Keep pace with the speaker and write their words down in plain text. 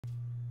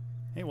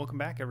Hey, welcome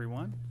back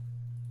everyone.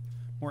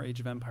 More Age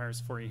of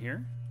Empires for you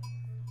here.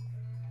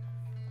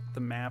 The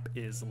map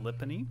is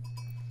Lipany.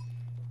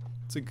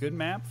 It's a good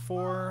map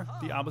for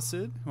the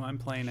Abbasid, who I'm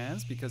playing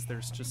as, because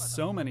there's just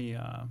so many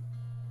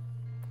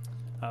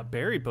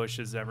berry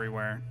bushes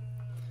everywhere.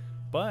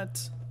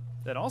 But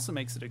that also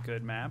makes it a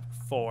good map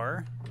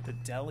for the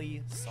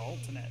Delhi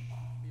Sultanate.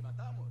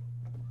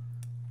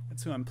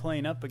 That's who I'm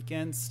playing up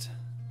against.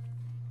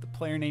 The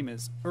player name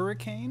is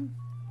Hurricane.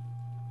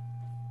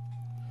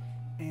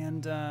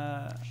 And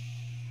I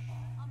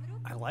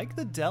like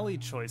the Delhi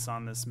choice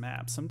on this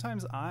map.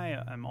 Sometimes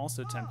I am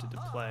also tempted to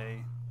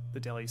play the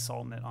Delhi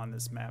Sultanate on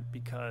this map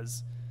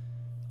because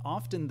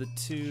often the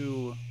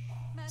two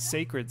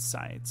sacred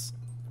sites,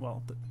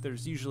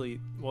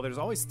 there's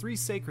always 3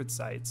 sacred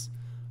sites,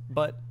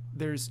 but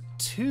there's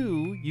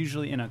 2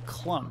 usually in a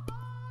clump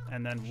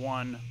and then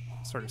 1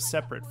 sort of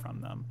separate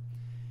from them.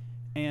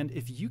 And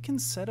if you can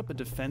set up a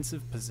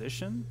defensive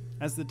position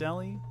as the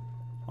Delhi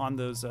on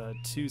those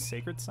 2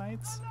 sacred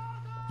sites,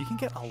 you can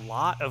get a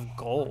lot of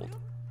gold.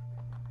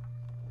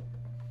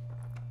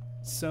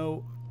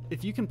 So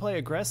if you can play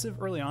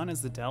aggressive early on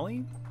as the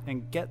Delhi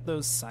and get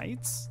those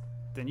sites,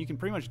 then you can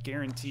pretty much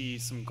guarantee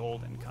some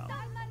gold income.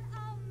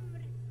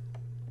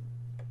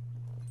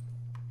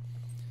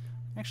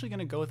 I'm actually going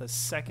to go with a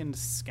second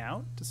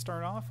scout to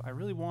start off. I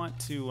really want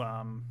to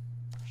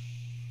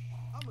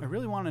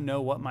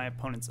know what my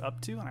opponent's up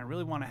to, and I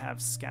really want to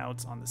have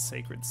scouts on the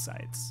sacred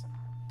sites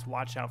to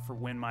watch out for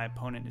when my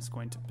opponent is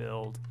going to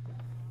build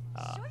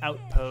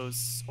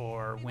outposts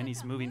or when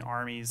he's moving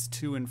armies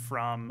to and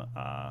from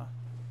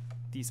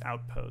these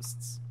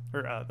outposts,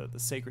 or the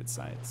sacred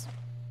sites.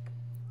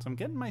 So I'm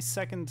getting my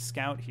second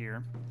scout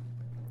here,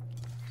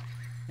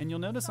 and you'll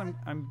notice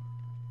I'm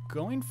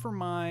going for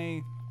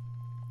my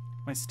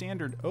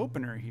standard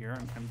opener here.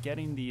 I'm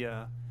getting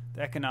the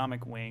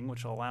economic wing,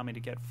 which will allow me to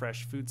get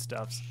fresh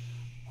foodstuffs.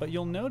 But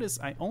you'll notice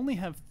I only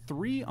have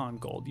 3 on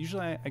gold.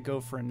 Usually I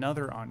go for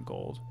another on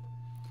gold.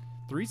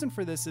 The reason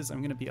for this is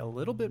I'm going to be a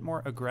little bit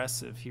more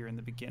aggressive here in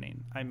the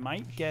beginning. I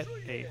might get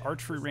a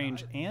archery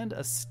range and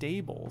a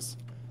stables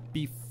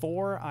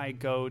before I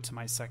go to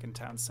my second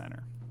town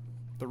center.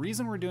 The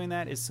reason we're doing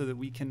that is so that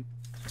we can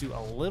do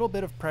a little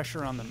bit of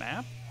pressure on the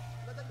map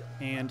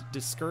and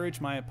discourage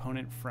my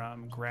opponent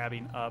from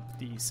grabbing up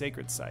the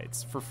sacred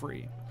sites for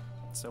free.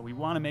 So we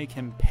want to make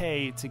him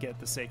pay to get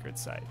the sacred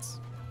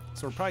sites.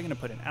 So we're probably going to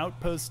put an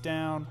outpost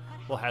down,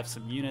 we'll have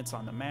some units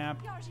on the map,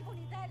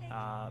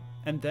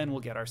 and then we'll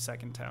get our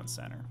second town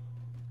center.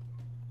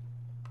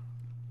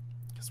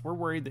 Because we're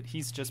worried that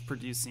he's just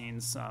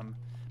producing some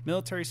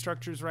military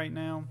structures right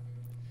now,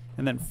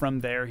 and then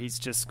from there he's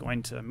just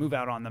going to move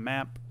out on the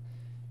map,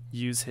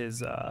 use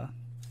his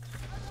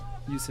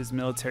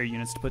military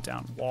units to put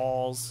down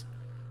walls,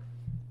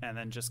 and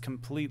then just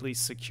completely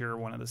secure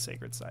one of the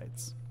sacred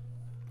sites.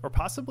 Or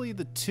possibly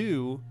the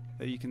 2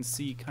 that you can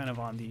see kind of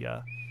on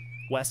the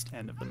west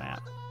end of the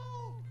map.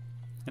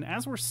 And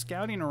as we're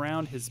scouting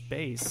around his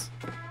base,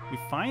 we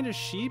find a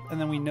sheep,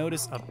 and then we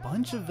notice a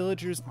bunch of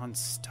villagers on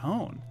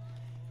stone.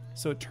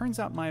 So it turns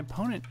out my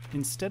opponent,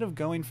 instead of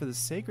going for the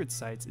sacred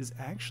sites, is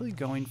actually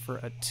going for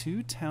a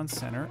 2 town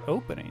center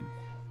opening.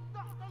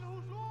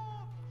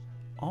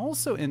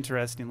 Also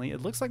interestingly,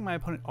 it looks like my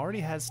opponent already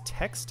has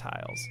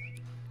textiles.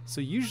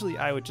 So usually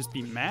I would just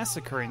be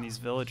massacring these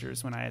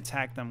villagers when I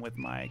attack them with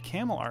my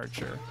camel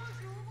archer.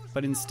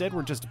 But instead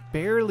we're just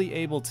barely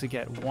able to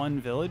get 1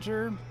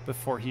 villager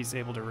before he's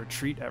able to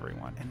retreat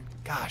everyone. And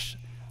gosh,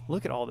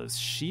 look at all those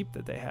sheep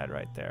that they had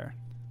right there.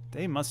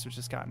 They must have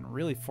just gotten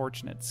really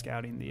fortunate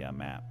scouting the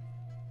map.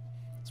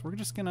 So we're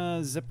just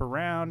gonna zip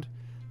around,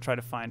 try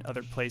to find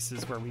other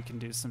places where we can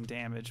do some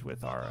damage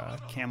with our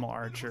camel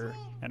archer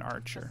and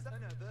archer.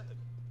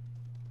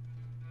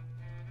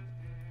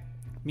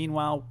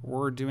 Meanwhile,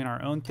 we're doing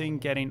our own thing,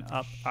 getting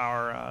up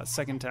our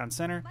second town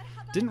center.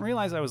 Didn't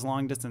realize I was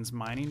long distance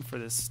mining for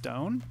this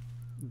stone.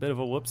 Bit of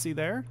a whoopsie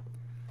there,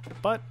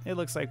 but it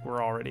looks like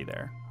we're already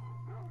there.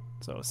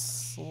 So a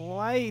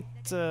slight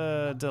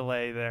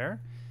delay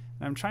there.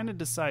 And I'm trying to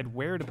decide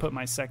where to put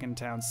my second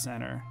town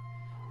center.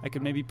 I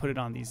could maybe put it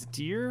on these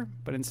deer,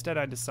 but instead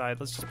I decide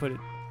let's just put it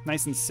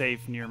nice and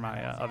safe near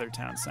my other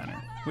town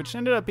center, which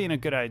ended up being a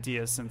good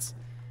idea since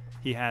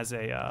he has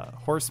a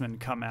horseman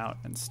come out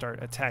and start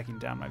attacking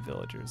down my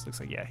villagers. Looks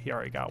like, yeah, he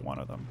already got one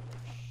of them.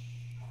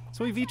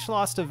 So we've each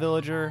lost a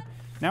villager.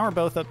 Now we're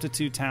both up to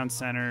 2 town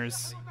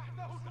centers.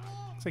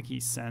 Looks like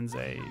he sends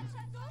a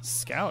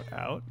scout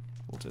out.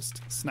 We'll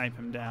just snipe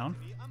him down.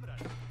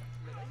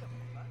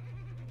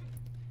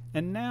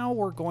 And now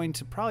we're going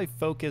to probably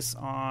focus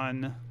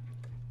on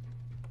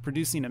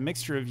producing a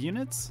mixture of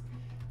units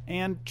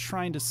and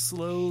trying to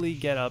slowly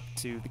get up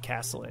to the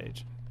castle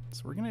age.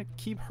 So we're going to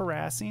keep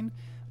harassing.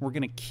 We're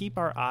going to keep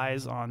our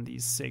eyes on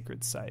these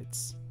sacred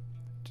sites.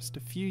 Just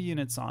a few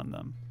units on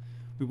them.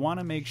 We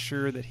want to make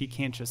sure that he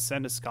can't just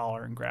send a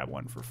scholar and grab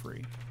one for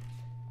free.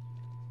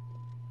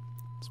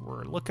 So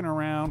we're looking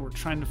around. We're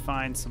trying to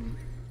find some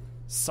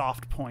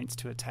soft points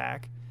to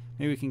attack.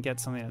 Maybe we can get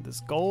something out of this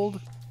gold.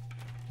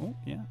 Oh,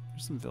 yeah,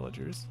 there's some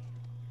villagers.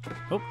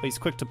 Oh, he's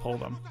quick to pull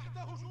them.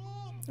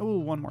 Oh,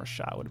 one more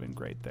shot would have been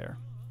great there.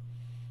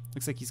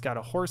 Looks like he's got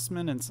a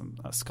horseman and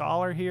a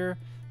scholar here.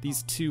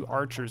 These two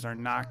archers are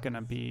not going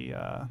to be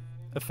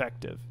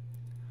effective.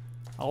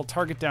 I'll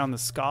target down the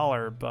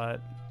scholar,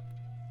 but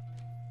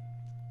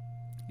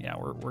yeah,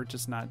 we're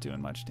just not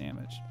doing much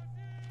damage.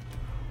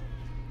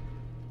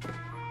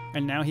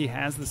 And now he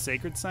has the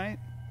sacred site,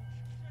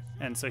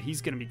 and so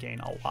he's going to be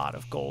gaining a lot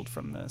of gold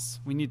from this.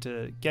 We need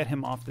to get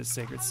him off this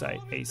sacred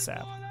site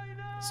ASAP.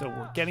 So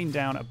we're getting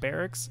down a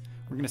barracks.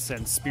 We're going to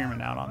send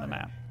spearmen out on the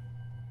map.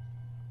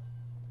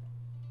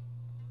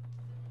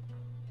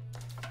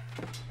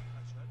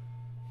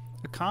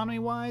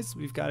 Economy-wise,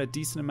 we've got a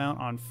decent amount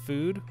on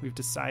food. We've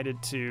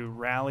decided to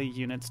rally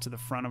units to the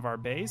front of our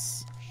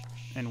base,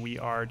 and we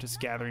are just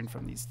gathering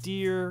from these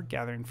deer,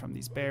 gathering from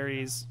these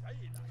berries.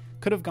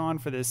 Could have gone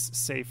for this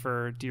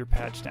safer deer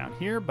patch down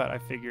here, but I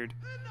figured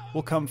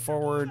we'll come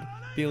forward,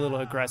 be a little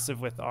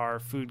aggressive with our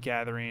food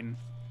gathering.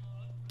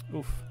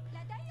 Oof,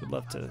 would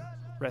love to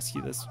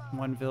rescue this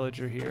one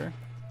villager here,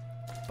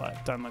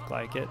 but doesn't look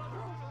like it.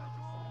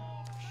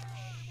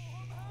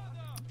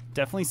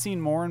 Definitely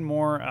seen more and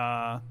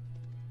more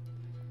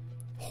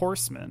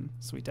horsemen,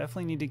 so we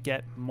definitely need to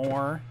get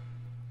more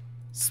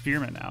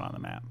spearmen out on the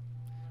map.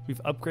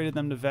 We've upgraded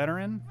them to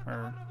veteran,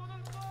 or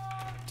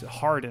to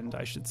hardened,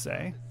 I should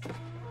say.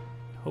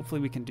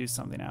 Hopefully we can do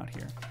something out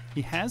here.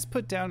 He has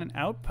put down an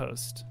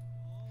outpost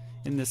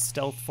in this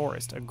stealth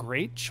forest. A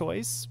great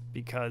choice,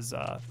 because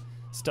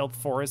stealth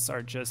forests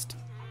are just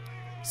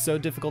so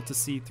difficult to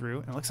see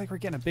through. And it looks like we're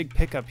getting a big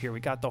pickup here. We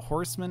got the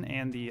horseman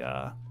and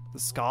the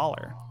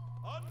scholar.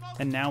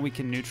 And now we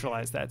can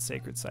neutralize that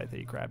sacred site that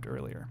he grabbed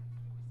earlier.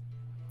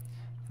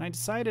 And I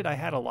decided I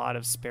had a lot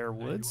of spare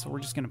wood, so we're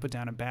just going to put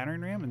down a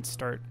battering ram and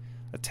start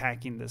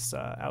attacking this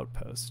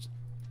outpost.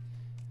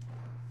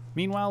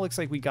 Meanwhile, looks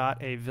like we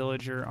got a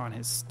villager on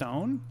his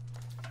stone.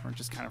 We're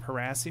just kind of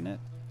harassing it.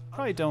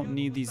 Probably don't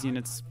need these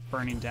units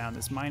burning down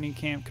this mining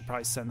camp. Could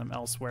probably send them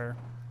elsewhere.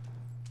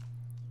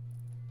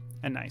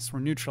 And nice, we're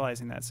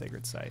neutralizing that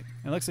sacred site.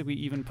 It looks like we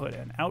even put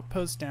an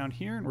outpost down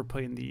here, and we're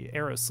putting the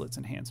arrow slits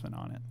enhancement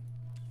on it.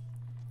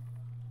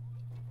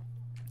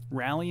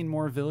 Rallying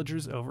more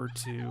villagers over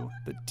to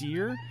the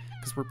deer,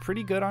 because we're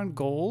pretty good on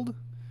gold.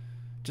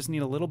 Just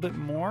need a little bit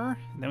more,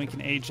 and then we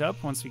can age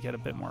up once we get a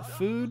bit more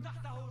food.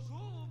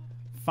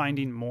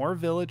 Finding more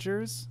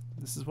villagers.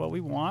 This is what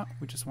we want.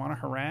 We just want to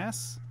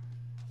harass.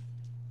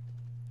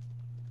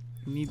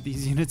 We need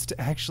these units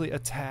to actually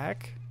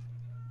attack.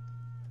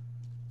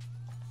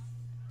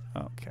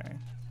 Okay,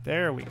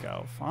 there we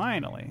go.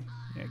 Finally.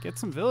 Yeah, get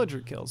some villager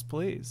kills,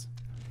 please.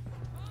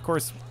 Of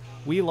course,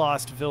 we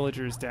lost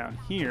villagers down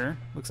here.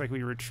 Looks like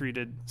we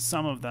retreated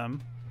some of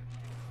them.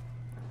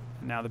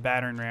 And now the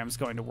battering ram's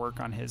going to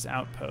work on his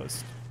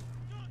outpost.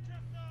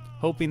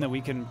 Hoping that we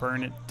can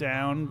burn it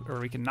down, or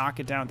we can knock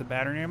it down with the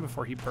battering ram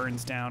before he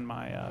burns down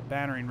my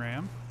battering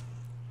ram.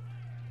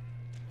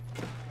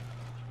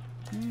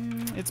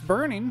 It's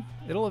burning.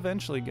 It'll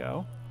eventually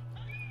go.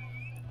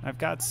 I've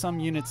got some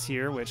units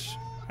here which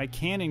I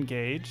can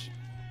engage.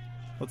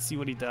 Let's see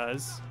what he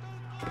does.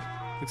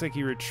 Looks like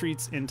he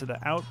retreats into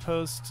the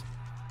outpost.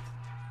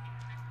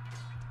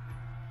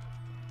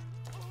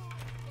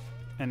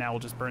 And now we'll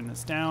just burn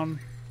this down.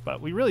 But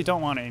we really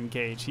don't want to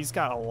engage. He's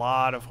got a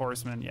lot of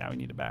horsemen. Yeah, we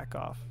need to back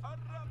off.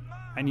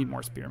 I need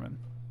more spearmen.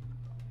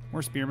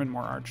 More spearmen,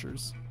 more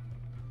archers.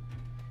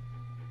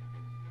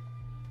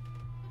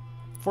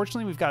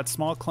 Fortunately, we've got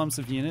small clumps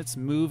of units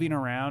moving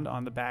around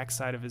on the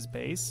backside of his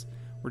base.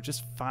 We're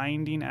just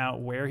finding out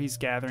where he's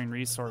gathering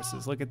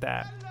resources. Look at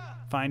that.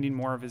 Finding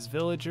more of his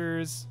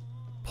villagers.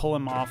 Pull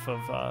him off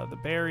of the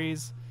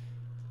berries.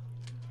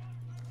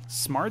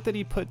 Smart that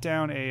he put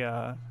down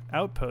a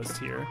outpost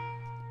here.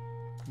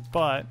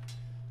 But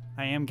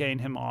I am getting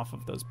him off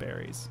of those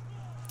berries.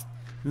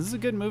 This is a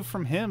good move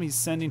from him. He's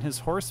sending his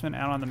horsemen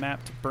out on the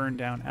map to burn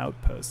down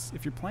outposts.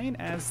 If you're playing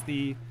as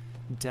the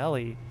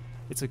Delhi,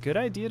 it's a good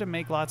idea to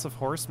make lots of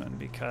horsemen,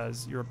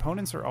 because your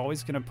opponents are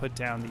always going to put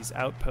down these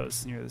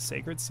outposts near the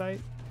sacred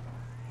site,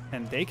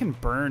 and they can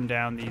burn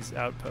down these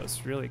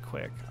outposts really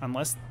quick.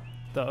 Unless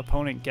the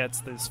opponent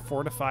gets these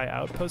fortify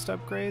outpost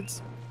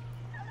upgrades,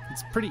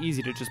 it's pretty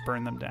easy to just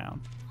burn them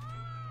down.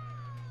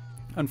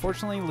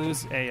 Unfortunately,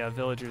 lose a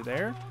villager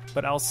there,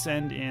 but I'll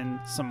send in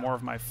some more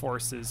of my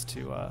forces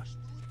to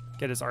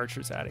get his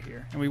archers out of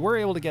here. And we were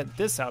able to get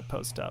this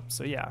outpost up,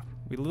 so yeah,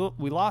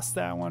 we lost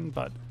that one,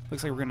 but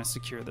looks like we're going to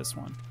secure this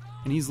one.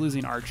 And he's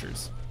losing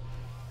archers.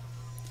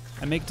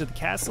 I make it to the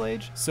castle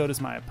age, so does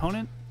my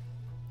opponent.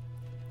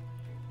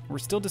 We're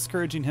still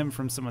discouraging him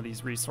from some of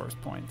these resource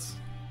points.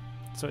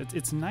 So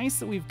it's nice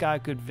that we've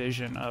got good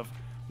vision of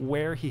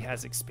where he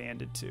has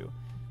expanded to.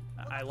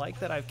 I like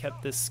that I've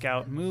kept this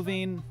scout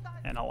moving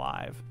and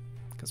alive,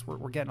 because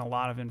we're getting a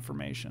lot of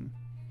information.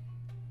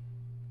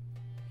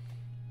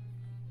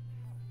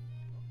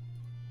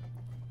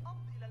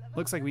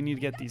 Looks like we need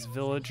to get these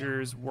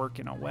villagers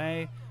working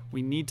away.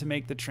 We need to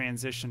make the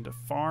transition to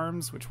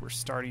farms, which we're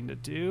starting to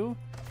do.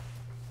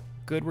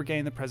 Good, we're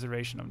getting the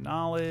preservation of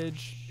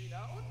knowledge.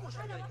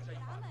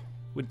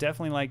 Would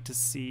definitely like to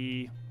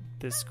see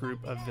this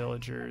group of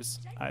villagers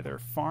either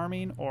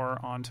farming or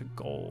onto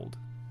gold.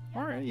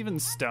 Or even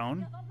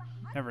stone.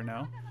 Never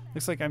know.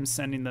 Looks like I'm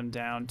sending them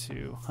down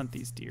to hunt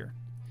these deer,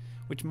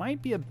 which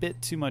might be a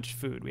bit too much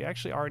food. We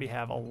actually already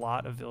have a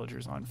lot of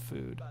villagers on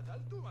food.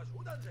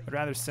 I'd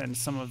rather send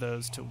some of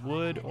those to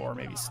wood or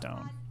maybe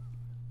stone.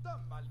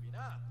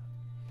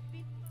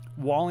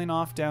 Walling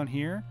off down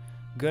here,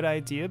 good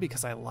idea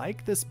because I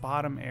like this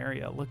bottom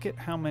area. Look at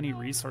how many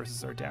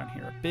resources are down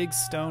here. A big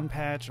stone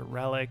patch, a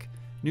relic,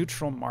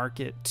 neutral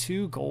market,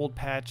 2 gold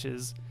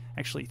patches,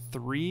 actually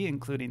 3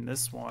 including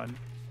this one,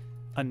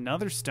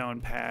 another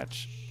stone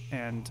patch,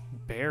 and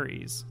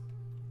berries,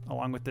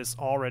 along with this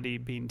already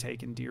being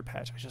taken deer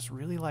patch. I just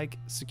really like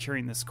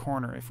securing this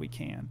corner if we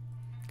can,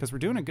 because we're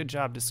doing a good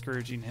job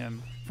discouraging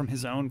him from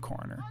his own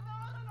corner.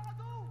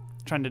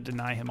 Trying to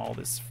deny him all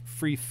this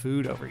free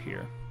food over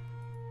here.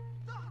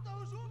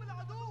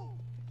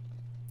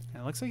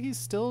 And it looks like he's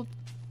still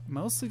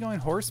mostly going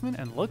horseman,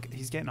 and look,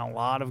 he's getting a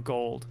lot of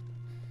gold.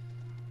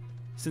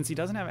 Since he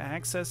doesn't have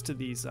access to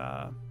these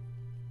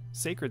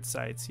sacred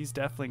sites, he's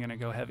definitely going to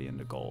go heavy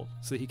into gold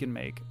so he can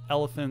make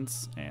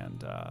elephants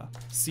and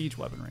siege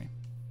weaponry,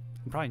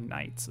 and probably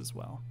knights as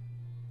well.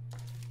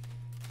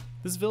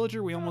 This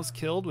villager we almost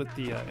killed with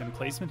the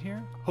emplacement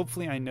here.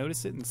 Hopefully I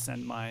notice it and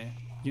send my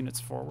units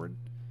forward.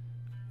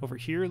 Over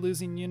here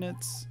losing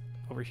units.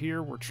 Over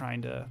here we're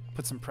trying to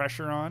put some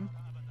pressure on.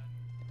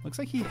 Looks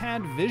like he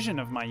had vision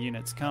of my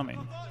units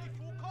coming.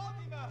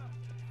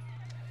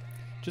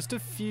 Just a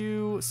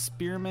few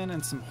spearmen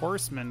and some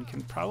horsemen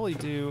can probably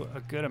do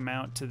a good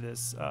amount to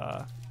this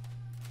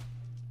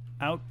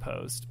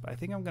outpost. But I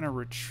think I'm going to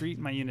retreat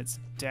my units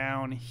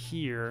down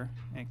here.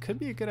 And it could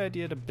be a good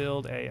idea to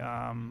build a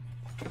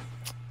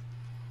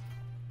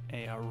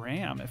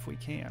ram if we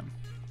can.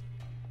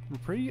 We're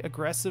pretty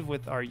aggressive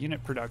with our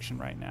unit production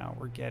right now.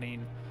 We're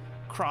getting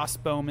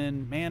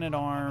crossbowmen,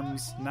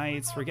 man-at-arms,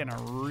 knights. We're getting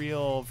a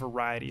real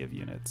variety of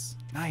units.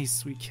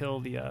 Nice, we kill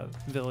the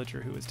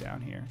villager who was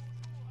down here.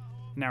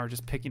 Now we're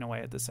just picking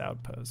away at this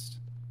outpost.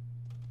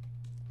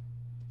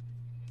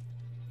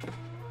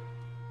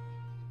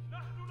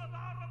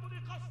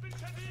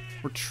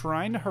 We're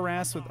trying to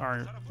harass with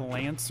our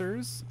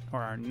lancers,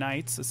 or our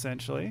knights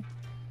essentially.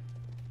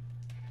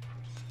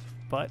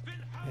 But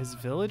his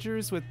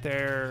villagers with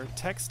their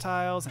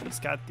textiles, and he's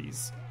got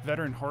these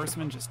veteran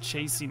horsemen just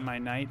chasing my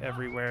knight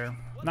everywhere.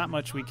 Not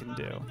much we can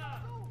do.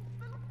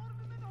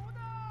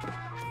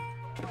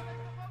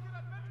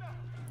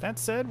 That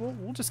said,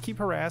 we'll just keep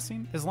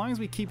harassing. As long as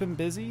we keep him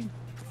busy.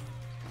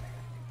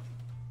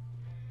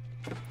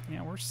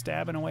 Yeah, we're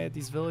stabbing away at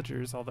these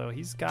villagers, although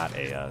he's got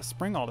a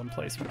springald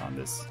emplacement on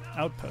this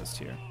outpost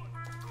here.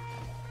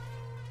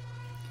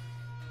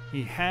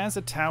 He has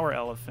a tower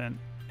elephant,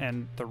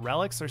 and the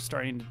relics are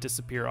starting to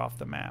disappear off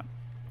the map.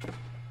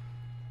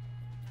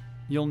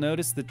 You'll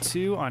notice the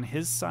 2 on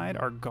his side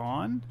are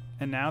gone,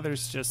 and now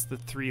there's just the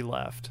 3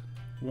 left.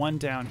 1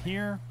 down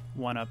here,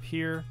 1 up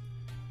here,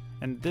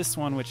 and this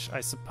one, which I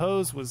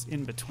suppose was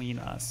in between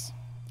us.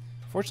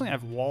 Fortunately,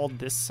 I've walled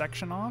this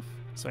section off,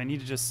 so I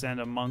need to just send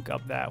a monk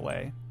up that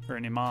way, or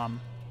an imam.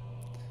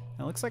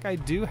 And it looks like I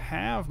do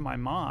have my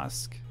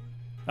mosque.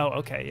 Oh,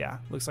 okay, yeah.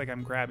 Looks like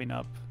I'm grabbing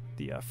up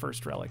the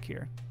first relic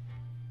here.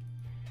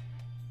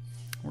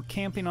 We're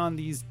camping on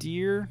these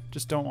deer,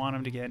 just don't want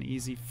them to get an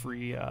easy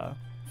free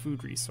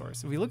food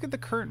resource. If we look at the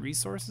current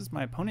resources,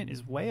 my opponent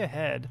is way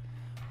ahead,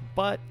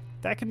 but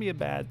that can be a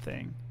bad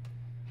thing.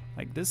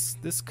 Like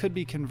this could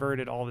be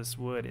converted, all this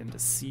wood, into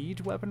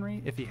siege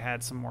weaponry if he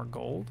had some more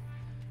gold,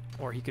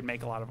 or he could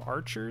make a lot of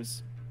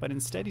archers, but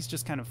instead he's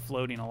just kind of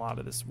floating a lot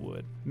of this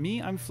wood.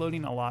 Me, I'm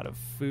floating a lot of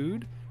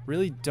food.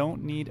 Really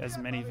don't need as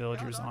many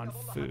villagers on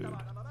food.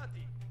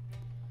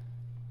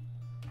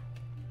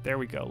 There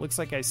we go. Looks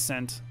like I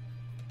sent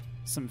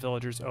some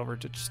villagers over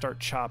to start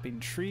chopping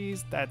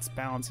trees. That's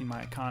balancing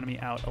my economy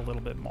out a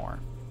little bit more.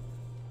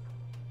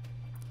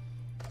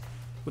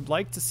 Would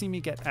like to see me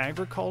get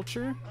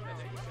agriculture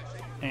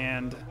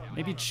and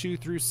maybe chew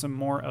through some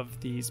more of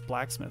these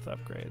blacksmith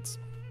upgrades.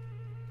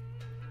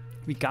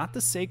 We got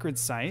the sacred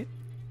site,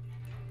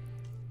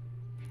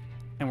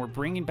 and we're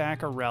bringing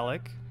back a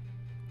relic.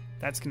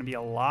 That's going to be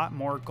a lot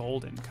more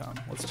gold income.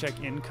 Let's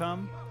check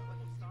income.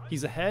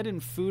 He's ahead in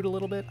food a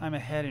little bit. I'm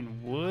ahead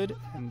in wood,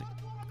 and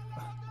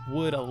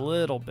wood a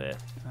little bit.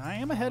 I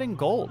am ahead in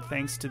gold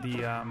thanks to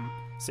the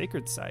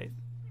sacred site.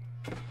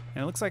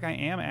 And it looks like I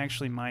am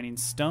actually mining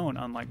stone,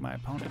 unlike my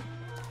opponent.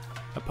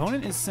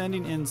 Opponent is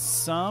sending in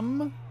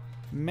some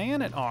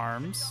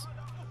man-at-arms,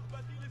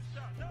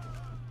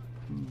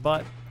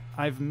 but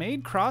I've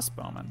made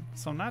crossbowmen,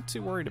 so I'm not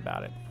too worried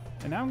about it.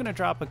 And now I'm going to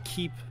drop a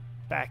keep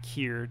back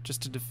here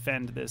just to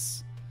defend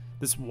this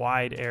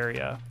wide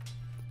area.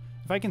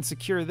 If I can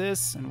secure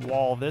this and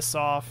wall this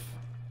off,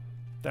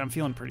 then I'm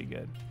feeling pretty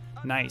good.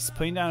 Nice.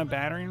 Putting down a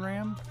battering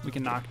ram, we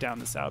can knock down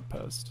this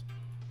outpost.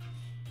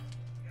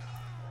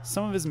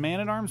 Some of his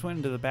man-at-arms went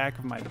into the back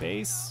of my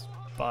base,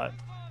 but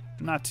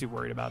I'm not too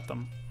worried about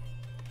them.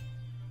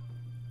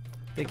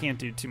 They can't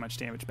do too much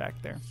damage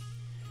back there.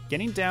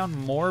 getting down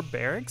more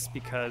barracks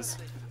because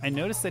I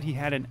noticed that he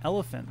had an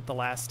elephant the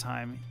last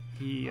time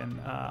he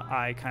and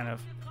I kind of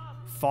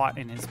fought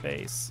in his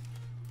base.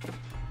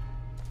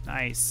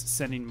 Nice,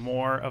 sending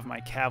more of my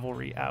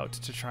cavalry out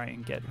to try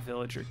and get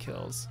villager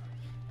kills.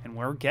 And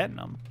we're getting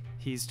them.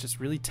 He's just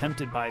really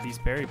tempted by these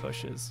berry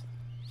bushes.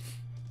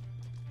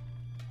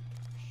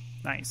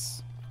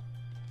 Nice.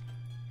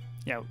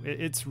 Yeah,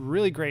 it's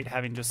really great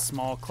having just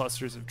small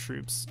clusters of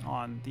troops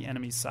on the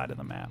enemy's side of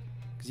the map,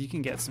 because you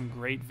can get some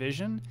great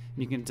vision,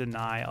 and you can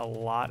deny a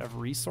lot of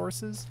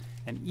resources,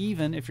 and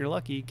even, if you're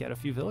lucky, get a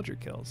few villager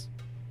kills.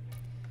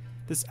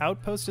 This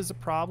outpost is a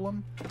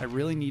problem. I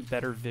really need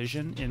better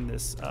vision in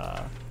this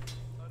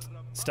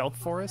stealth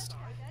forest.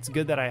 It's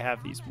good that I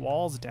have these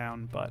walls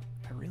down, but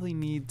I really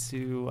need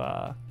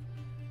to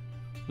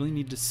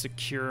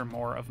secure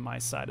more of my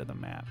side of the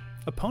map.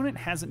 Opponent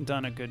hasn't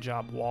done a good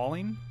job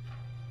walling,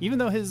 even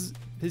though his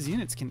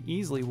units can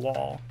easily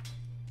wall.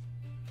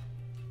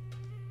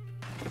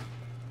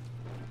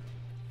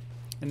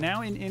 And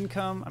now in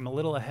income, I'm a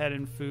little ahead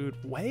in food,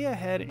 way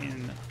ahead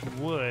in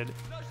wood,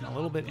 and a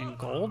little bit in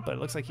gold, but it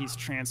looks like he's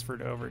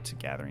transferred over to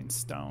gathering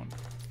stone.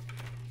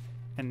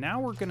 And now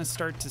we're gonna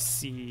start to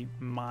see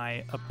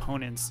my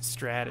opponent's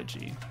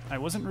strategy. I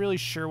wasn't really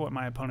sure what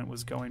my opponent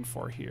was going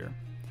for here,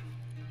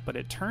 but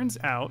it turns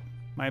out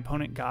my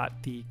opponent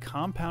got the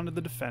compound of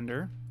the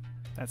defender.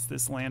 That's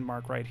this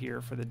landmark right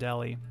here for the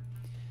deli.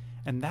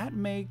 And that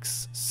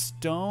makes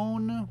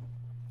stone,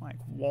 like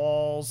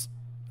walls,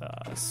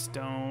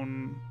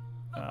 stone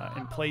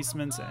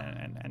emplacements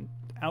and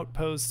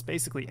outposts,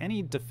 basically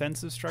any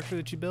defensive structure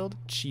that you build,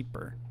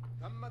 cheaper.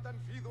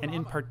 And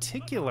in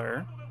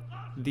particular,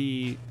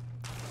 the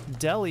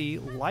deli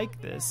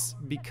like this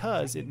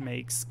because it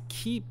makes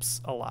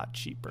keeps a lot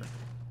cheaper.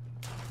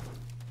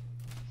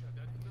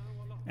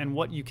 And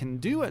what you can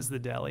do as the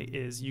deli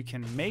is you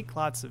can make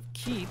lots of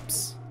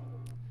keeps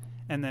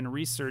and then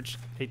research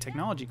a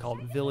technology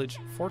called village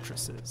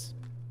fortresses.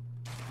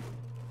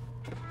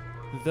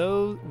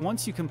 Though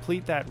once you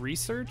complete that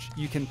research,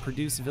 you can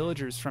produce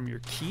villagers from your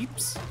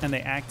keeps and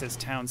they act as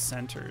town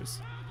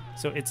centers.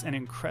 So it's an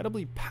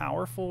incredibly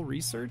powerful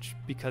research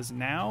because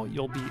now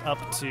you'll be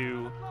up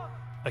to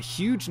a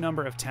huge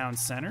number of town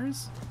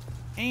centers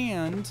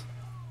and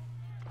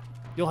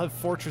you'll have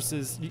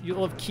fortresses,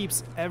 you'll have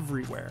keeps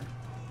everywhere.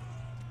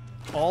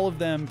 All of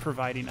them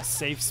providing a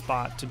safe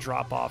spot to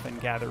drop off and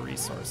gather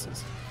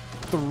resources.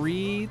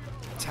 3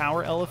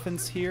 tower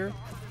elephants here,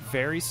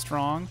 very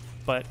strong,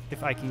 but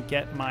if I can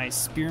get my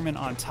spearmen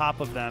on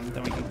top of them,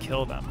 then we can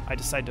kill them. I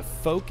decide to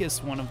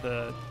focus one of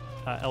the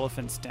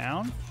elephants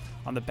down.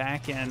 On the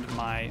back end,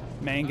 my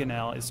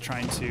mangonel is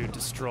trying to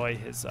destroy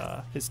his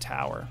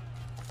tower.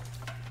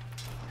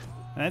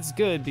 And that's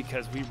good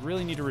because we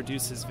really need to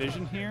reduce his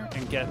vision here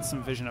and get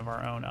some vision of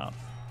our own up.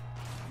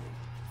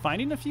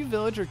 Finding a few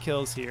villager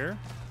kills here,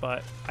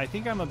 but I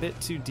think I'm a bit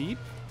too deep.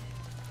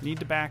 Need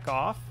to back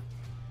off.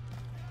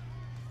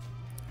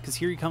 Because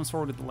here he comes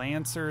forward with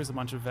lancers, a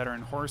bunch of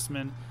veteran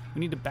horsemen.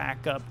 We need to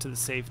back up to the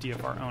safety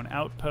of our own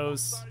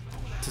outposts,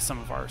 to some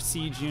of our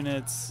siege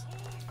units.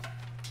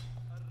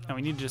 And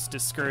we need to just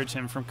discourage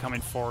him from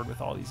coming forward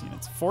with all these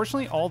units.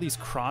 Fortunately, all these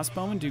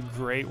crossbowmen do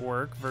great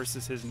work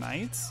versus his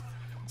knights.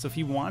 So if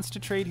he wants to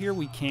trade here,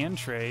 we can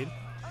trade.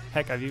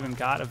 Heck, I've even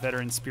got a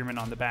veteran spearman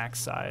on the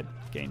backside,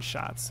 gain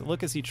shots. So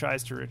look as he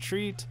tries to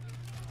retreat.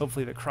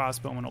 Hopefully the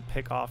crossbowmen will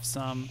pick off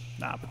some.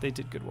 Nah, but they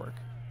did good work.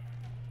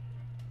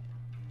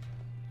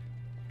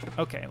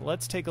 Okay,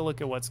 let's take a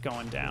look at what's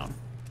going down.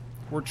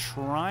 We're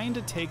trying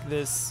to take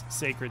this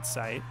sacred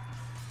site.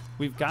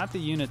 We've got the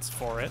units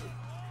for it.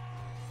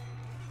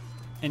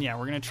 And yeah,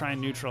 we're gonna try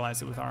and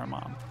neutralize it with our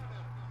imam.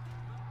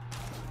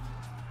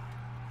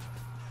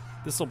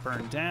 This will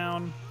burn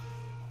down.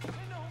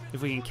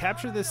 If we can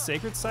capture this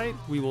sacred site,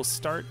 we will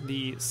start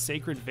the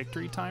sacred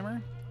victory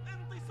timer.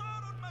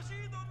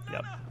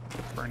 Yep,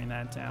 burning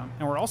that down.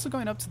 And we're also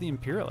going up to the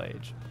Imperial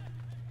Age.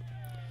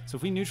 So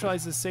if we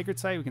neutralize this sacred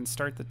site, we can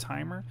start the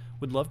timer.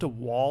 Would love to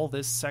wall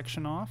this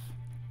section off.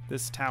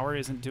 This tower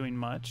isn't doing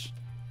much.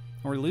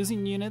 And we're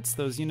losing units,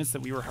 those units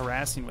that we were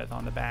harassing with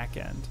on the back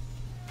end.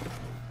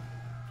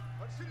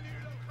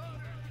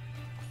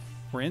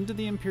 We're into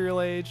the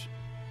Imperial Age.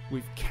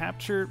 We've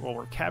captured, well,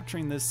 we're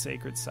capturing this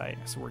sacred site,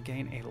 so we're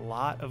gaining a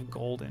lot of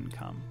gold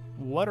income.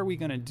 What are we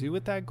gonna do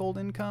with that gold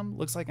income?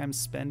 Looks like I'm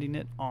spending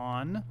it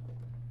on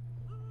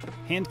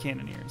hand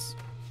cannoneers.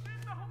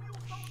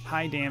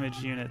 High damage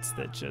units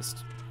that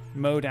just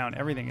mow down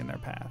everything in their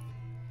path.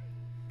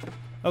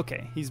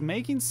 Okay, he's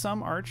making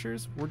some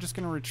archers. We're just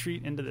gonna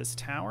retreat into this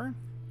tower.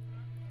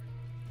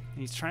 And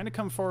he's trying to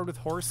come forward with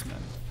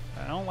horsemen.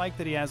 I don't like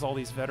that he has all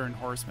these veteran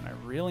horsemen. I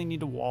really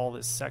need to wall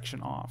this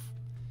section off.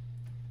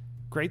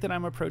 Great that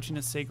I'm approaching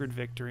a sacred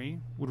victory.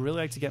 Would really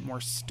like to get more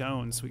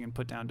stone so we can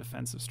put down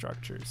defensive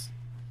structures.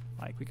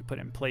 Like we could put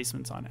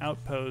emplacements on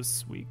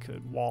outposts, we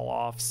could wall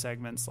off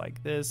segments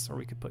like this, or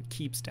we could put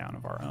keeps down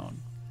of our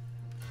own.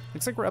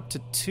 Looks like we're up to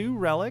 2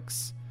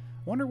 relics.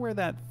 Wonder where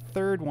that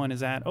third one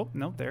is at. Oh,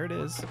 no, there it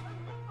is.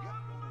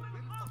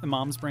 The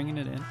mom's bringing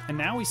it in. And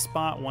now we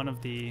spot one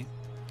of the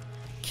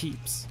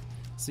keeps.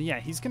 So yeah,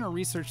 he's going to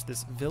research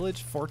this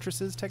village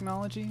fortresses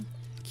technology.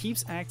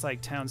 Keeps act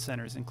like town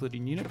centers,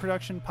 including unit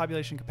production,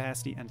 population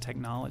capacity, and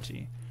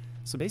technology.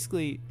 So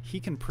basically, he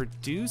can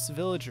produce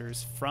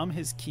villagers from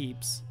his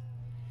keeps,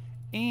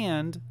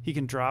 and he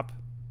can drop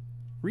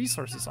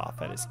resources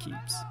off at his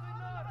keeps.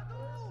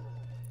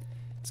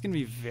 It's going to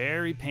be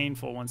very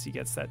painful once he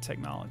gets that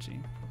technology.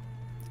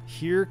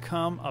 Here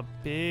come a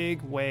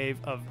big wave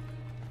of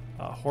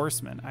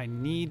horsemen. I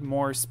need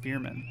more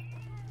spearmen.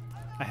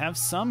 I have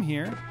some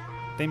here.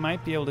 They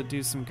might be able to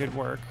do some good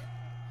work.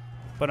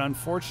 But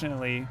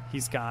unfortunately,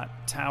 he's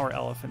got tower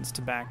elephants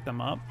to back them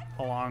up,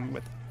 along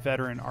with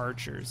veteran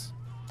archers.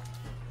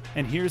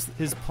 And here's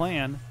his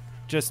plan.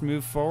 Just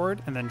move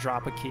forward and then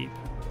drop a keep.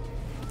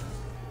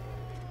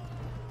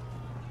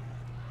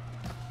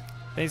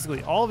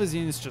 Basically, all of his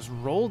units just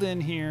rolled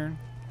in here.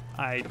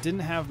 I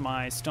didn't have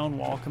my stone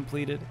wall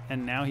completed,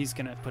 and now he's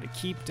going to put a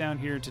keep down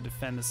here to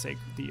defend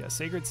the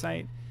sacred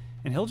site.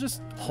 And he'll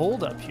just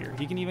hold up here.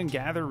 He can even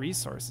gather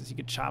resources. He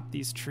could chop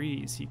these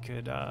trees. He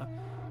could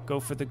go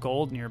for the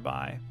gold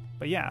nearby.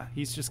 But yeah,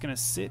 he's just going to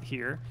sit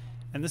here,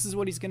 and this is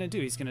what he's going to do.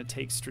 He's going to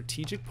take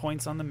strategic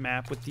points on the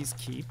map with these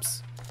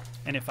keeps,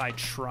 and if I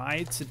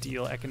try to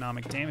deal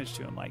economic damage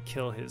to him, like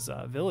kill his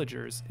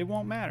villagers, it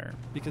won't matter,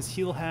 because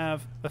he'll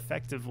have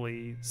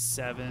effectively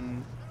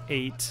 7,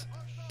 8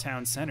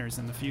 town centers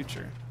in the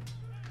future.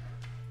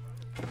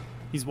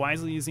 He's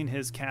wisely using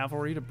his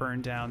cavalry to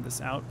burn down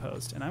this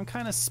outpost, and I'm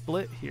kind of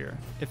split here.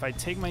 If I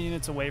take my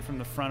units away from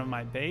the front of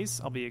my base,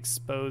 I'll be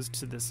exposed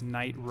to this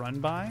night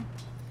run-by,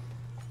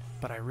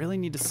 but I really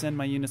need to send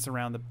my units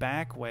around the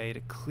back way to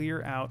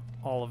clear out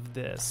all of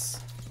this.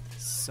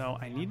 So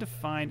I need to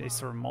find a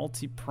sort of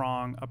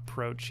multi-prong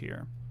approach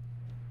here.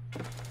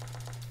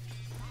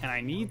 And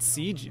I need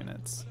siege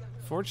units.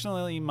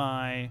 Fortunately,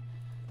 my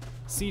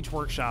siege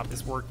workshop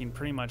is working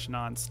pretty much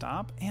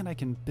non-stop, and I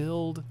can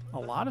build a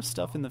lot of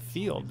stuff in the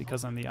field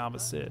because I'm the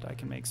Abbasid. I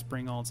can make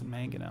springalds and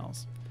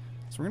mangonels.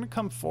 So we're going to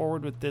come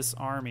forward with this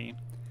army,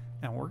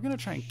 and we're going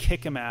to try and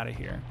kick him out of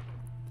here.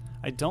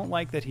 I don't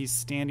like that he's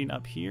standing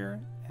up here,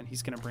 and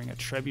he's going to bring a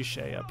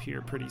trebuchet up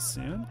here pretty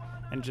soon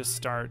and just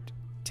start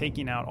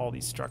taking out all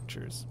these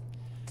structures.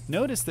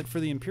 Notice that for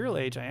the Imperial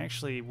Age, I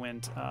actually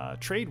went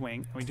trade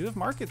wing, and we do have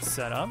markets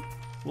set up.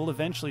 We'll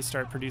eventually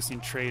start producing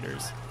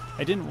traders.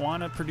 I didn't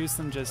want to produce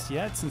them just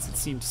yet since it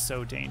seemed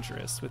so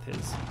dangerous with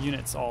his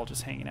units all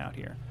just hanging out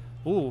here.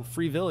 Ooh,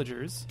 free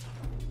villagers.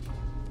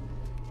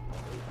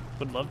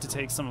 Would love to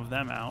take some of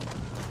them out.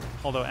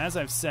 Although, as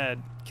I've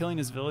said, killing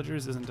his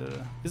villagers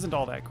isn't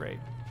all that great.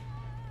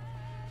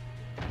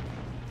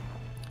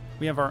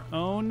 We have our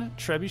own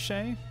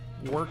trebuchet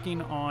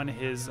working on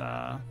his...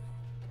 oh,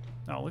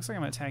 it looks like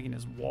I'm attacking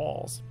his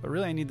walls, but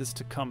really I need this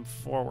to come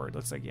forward.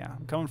 Looks like, yeah,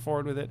 I'm coming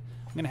forward with it.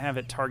 I'm going to have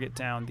it target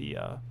down the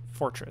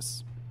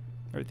fortress,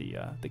 or the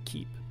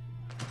keep.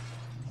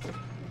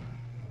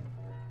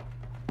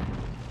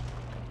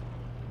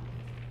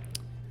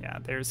 Yeah,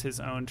 there's his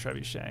own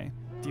trebuchet,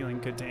 dealing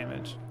good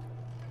damage.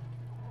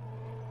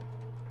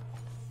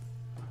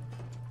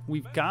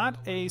 We've got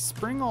a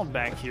springald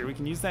back here. We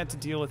can use that to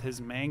deal with his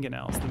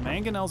mangonels. The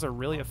mangonels are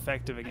really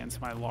effective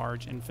against my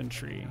large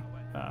infantry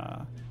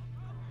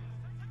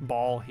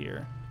ball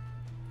here.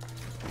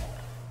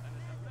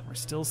 We're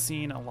still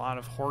seeing a lot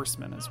of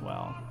horsemen as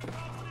well.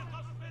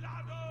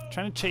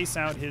 Trying to chase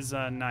out his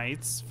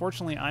knights.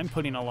 Fortunately, I'm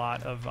putting a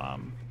lot of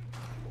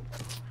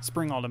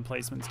springald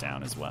emplacements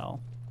down as well.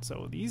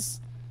 So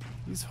these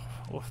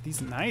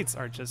knights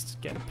are just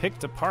getting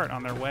picked apart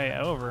on their way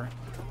over.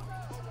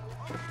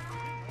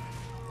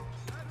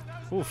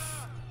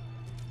 Oof.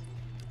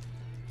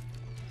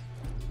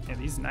 Yeah,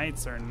 these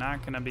knights are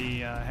not going to be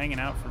hanging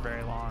out for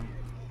very long.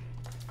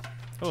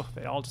 Oh,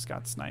 they all just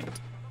got sniped.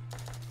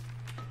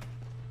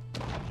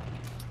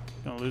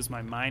 Gonna lose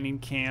my mining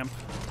camp,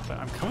 but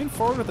I'm coming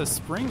forward with a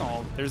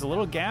springald. There's a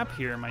little gap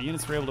here. My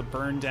units were able to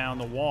burn down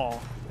the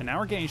wall, and now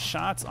we're getting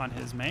shots on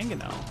his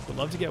mangonel. Would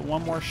love to get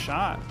one more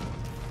shot.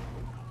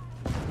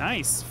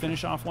 Nice,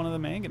 finish off one of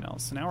the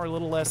mangonels. So now we're a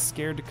little less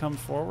scared to come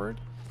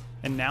forward.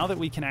 And now that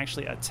we can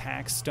actually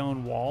attack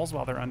stone walls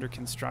while they're under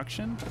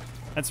construction,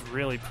 that's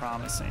really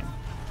promising.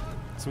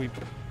 So we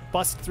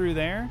bust through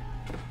there,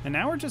 and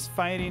now we're just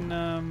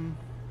fighting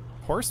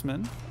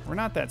horsemen. We're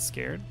not that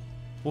scared.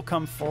 We'll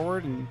come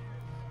forward and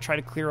try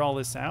to clear all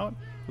this out.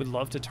 Would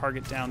love to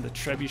target down the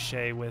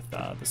trebuchet with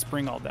the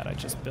springald that I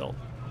just built.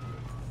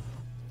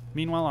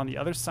 Meanwhile, on the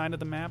other side of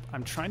the map,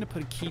 I'm trying to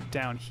put a keep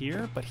down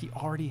here, but he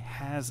already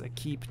has a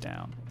keep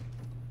down.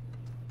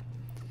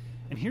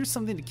 And here's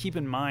something to keep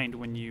in mind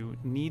when you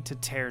need to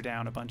tear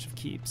down a bunch of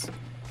keeps.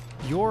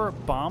 Your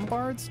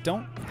bombards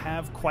don't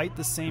have quite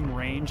the same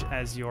range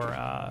as your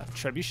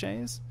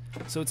trebuchets,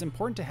 so it's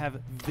important to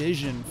have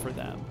vision for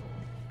them.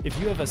 If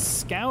you have a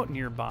scout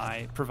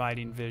nearby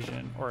providing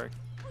vision, or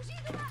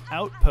an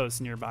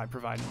outpost nearby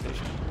providing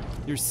vision,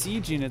 your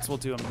siege units will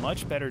do a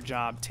much better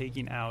job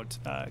taking out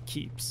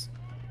keeps.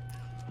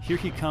 Here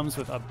he comes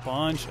with a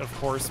bunch of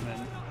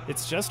horsemen.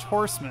 It's just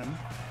horsemen,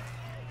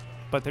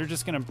 but they're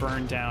just going to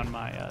burn down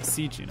my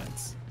siege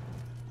units.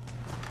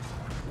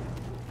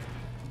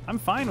 I'm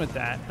fine with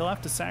that. He'll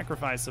have to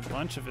sacrifice a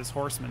bunch of his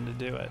horsemen to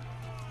do it.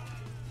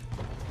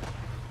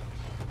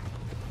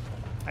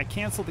 I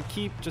canceled the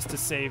keep just to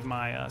save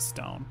my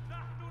stone.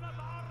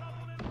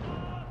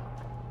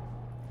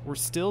 We're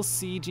still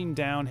sieging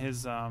down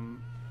his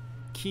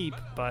keep,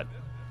 but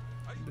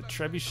the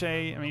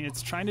trebuchet, I mean,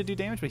 it's trying to do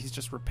damage, but he's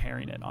just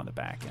repairing it on the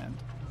back end.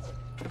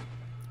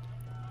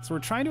 So we're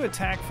trying to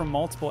attack from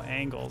multiple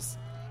angles.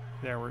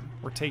 There,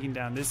 we're taking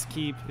down this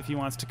keep. If he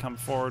wants to come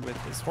forward with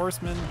his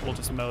horsemen, we'll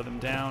just mow them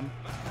down.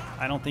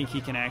 I don't think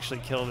he can actually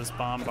kill this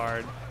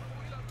bombard.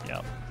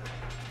 Yep.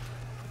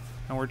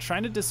 And we're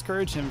trying to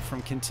discourage him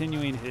from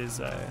continuing his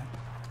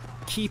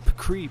keep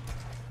creep.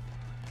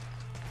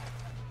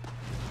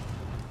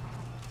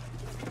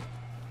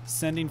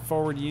 Sending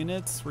forward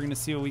units. We're going to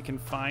see what we can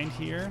find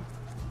here.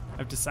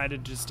 I've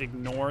decided to just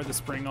ignore the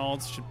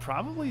Springalds. Should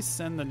probably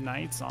send the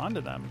knights onto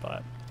them,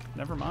 but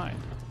never mind.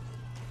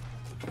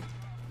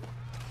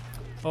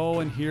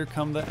 Oh, and here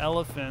come the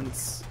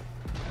elephants.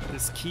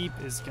 This keep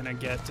is going to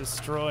get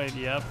destroyed.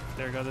 Yep,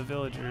 there go the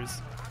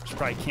villagers. Should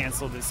probably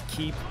cancel this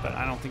keep, but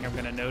I don't think I'm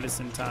going to notice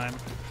in time.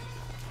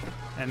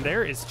 And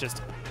there is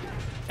just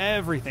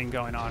everything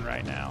going on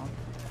right now.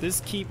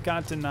 This keep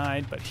got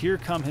denied, but here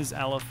come his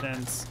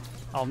elephants.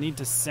 I'll need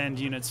to send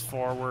units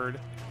forward.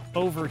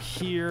 Over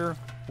here,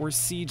 we're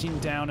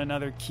sieging down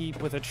another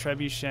keep with a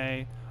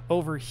trebuchet.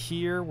 Over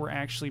here, we're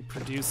actually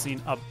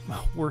producing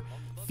we're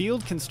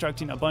field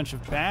constructing a bunch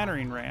of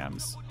battering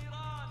rams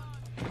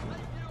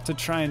to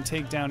try and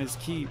take down his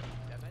keep.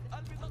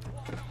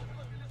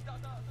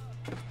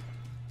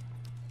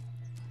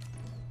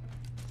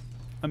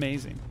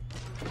 Amazing.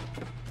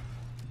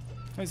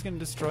 Oh, he's gonna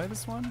destroy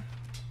this one?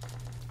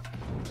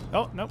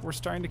 Oh, nope, we're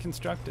starting to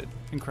construct it.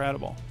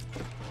 Incredible.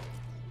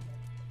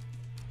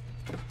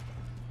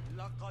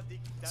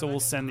 So we'll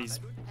send these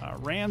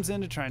rams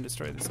in to try and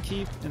destroy this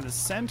keep. In the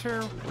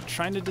center, we're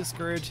trying to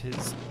discourage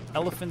his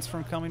elephants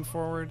from coming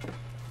forward.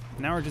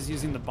 Now we're just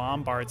using the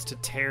bombards to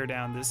tear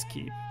down this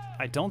keep.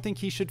 I don't think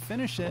he should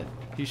finish it.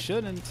 He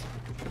shouldn't.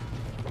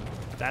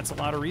 That's a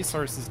lot of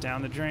resources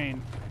down the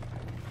drain.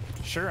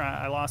 Sure,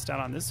 I lost out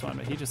on this one,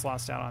 but he just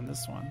lost out on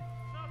this one.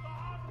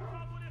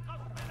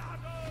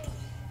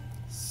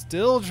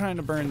 Still trying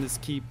to burn this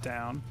keep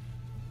down.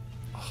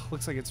 Oh,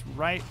 looks like it's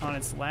right on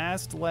its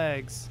last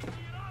legs.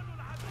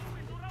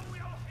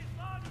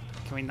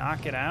 Can we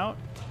knock it out?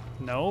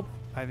 Nope.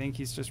 I think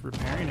he's just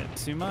repairing it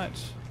too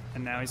much.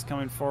 And now he's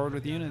coming forward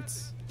with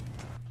units.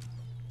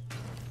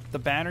 The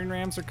battering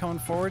rams are coming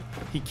forward.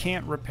 He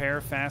can't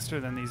repair faster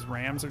than these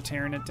rams are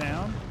tearing it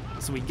down.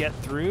 So we get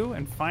through,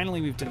 and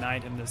finally we've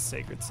denied him this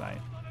sacred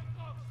site.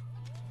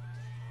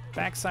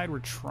 Backside, we're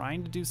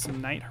trying to do some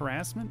knight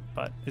harassment,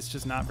 but it's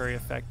just not very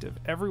effective.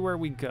 Everywhere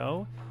we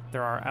go,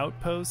 there are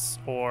outposts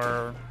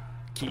or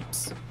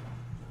keeps.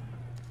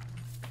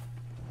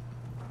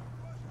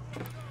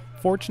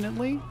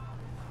 Fortunately,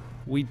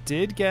 we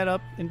did get up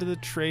into the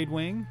trade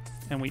wing,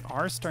 and we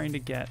are starting to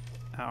get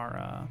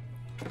our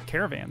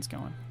caravans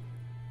going.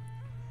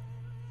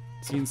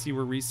 So you can see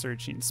we're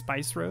researching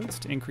spice roads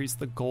to increase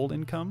the gold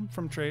income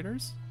from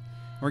traders.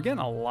 We're getting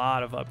a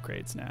lot of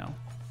upgrades now.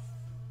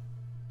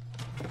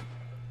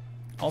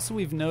 Also,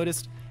 we've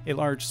noticed a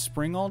large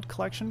Springald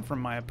collection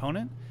from my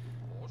opponent.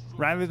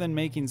 Rather than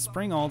making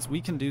Springalds, we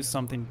can do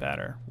something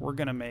better. We're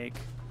going to make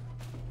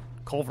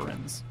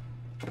culverins.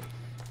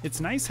 It's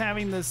nice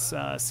having this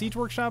siege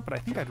workshop, but I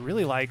think I'd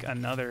really like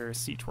another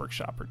siege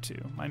workshop or two.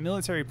 My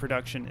military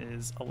production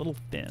is a little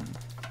thin.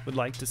 Would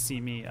like to see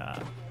me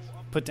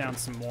put down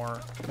some more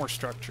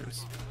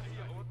structures.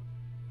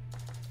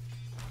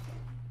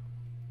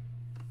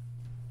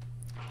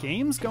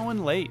 Game's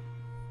going late.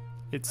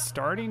 It's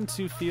starting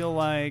to feel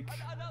like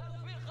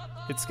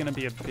it's going to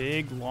be a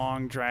big,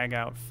 long,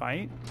 drag-out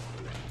fight.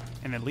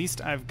 And at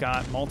least I've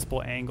got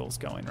multiple angles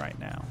going right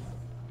now.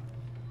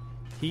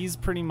 He's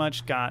pretty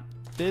much got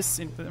this.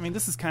 I mean,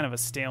 this is kind of a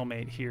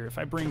stalemate here. If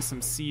I bring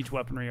some siege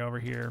weaponry over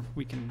here,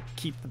 we can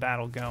keep the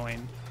battle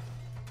going.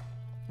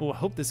 Oh, I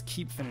hope this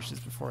keep finishes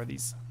before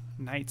these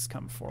knights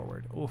come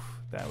forward. Oof,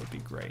 that would be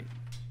great.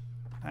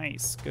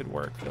 Nice. Good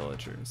work,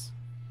 villagers.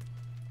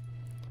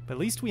 But at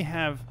least we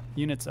have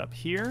units up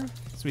here,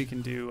 so we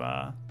can do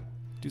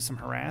some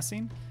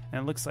harassing.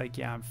 And it looks like,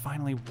 yeah, I'm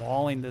finally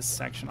walling this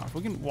section off. If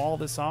we can wall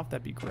this off,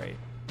 that'd be great.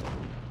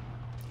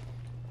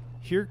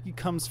 Here he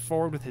comes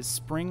forward with his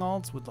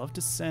Springalds. Would love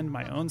to send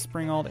my own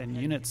Springald and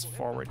units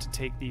forward to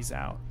take these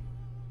out.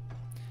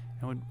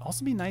 It would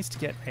also be nice to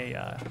get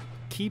a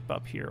keep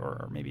up here,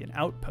 or maybe an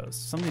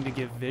outpost, something to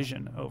give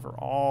vision over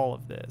all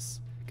of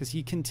this, because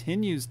he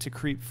continues to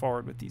creep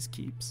forward with these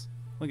keeps.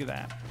 Look at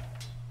that.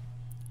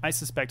 I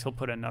suspect he'll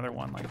put another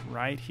one like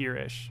right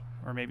here-ish,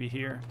 or maybe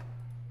here.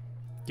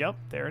 Yep,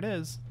 there it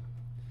is.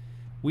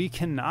 We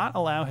cannot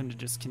allow him to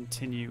just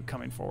continue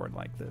coming forward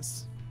like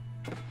this.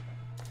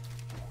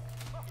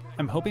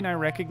 I'm hoping I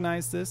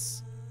recognize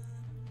this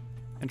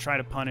and try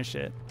to punish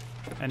it.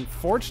 And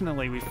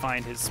fortunately, we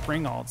find his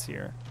Springalds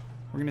here.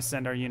 We're going to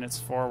send our units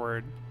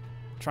forward,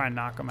 try and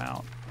knock them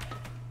out.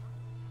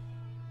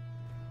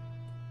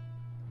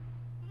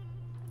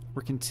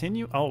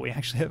 Oh, we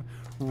actually have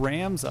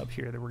rams up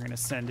here that we're going to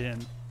send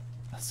in.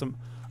 Some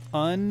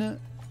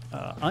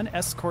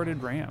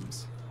unescorted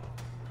rams.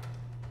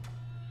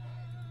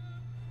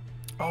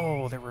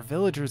 Oh, there were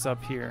villagers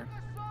up here.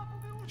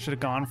 Should have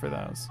gone for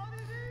those.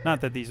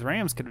 Not that these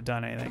rams could have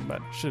done anything,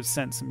 but should have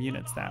sent some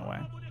units that way.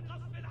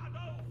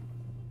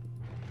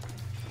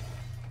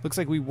 Looks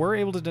like we were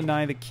able to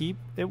deny the keep.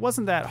 It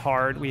wasn't that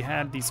hard. We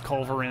had these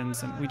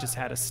culverins, and we just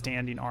had a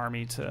standing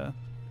army to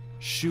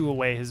shoo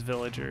away his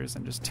villagers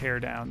and just tear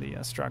down the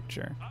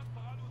structure.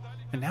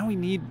 And now we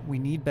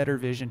need better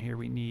vision here.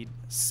 We need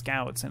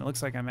scouts, and it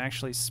looks like I'm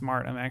actually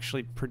smart. I'm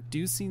actually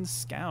producing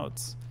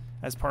scouts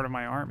as part of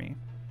my army.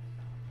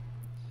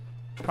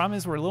 Problem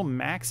is we're a little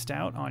maxed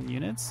out on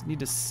units. Need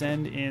to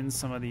send in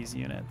some of these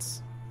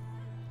units.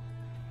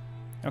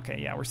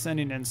 Okay, yeah, we're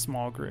sending in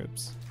small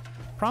groups.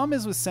 Problem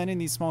is with sending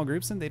these small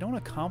groups in, they don't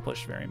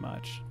accomplish very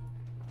much.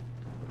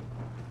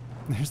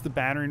 There's the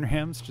battering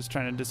rams just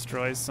trying to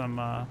destroy some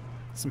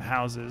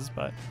houses,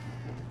 but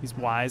he's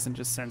wise and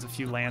just sends a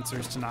few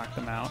lancers to knock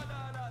them out.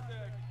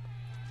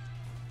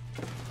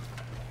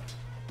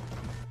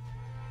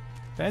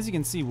 But as you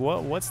can see,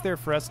 what's there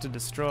for us to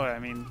destroy? I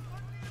mean,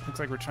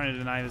 looks like we're trying to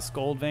deny this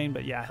gold vein,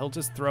 but yeah, he'll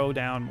just throw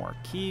down more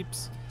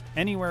keeps.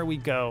 Anywhere we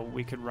go,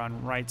 we could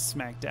run right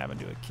smack dab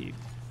into a keep.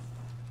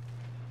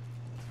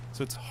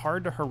 So it's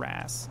hard to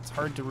harass. It's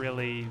hard to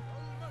really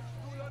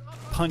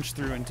punch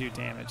through and do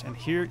damage. And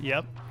here,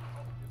 yep,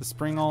 the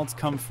spring alts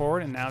come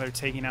forward, and now they're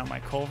taking out my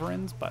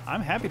culverins, but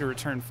I'm happy to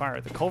return fire.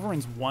 The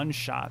culverins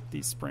one-shot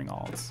these spring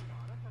alts.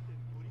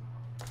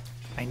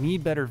 I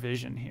need better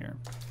vision here.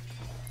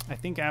 I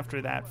think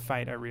after that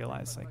fight, I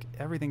realized, like,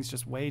 everything's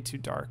just way too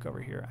dark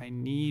over here. I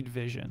need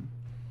vision.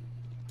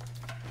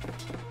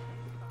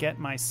 Get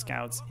my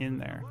scouts in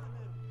there.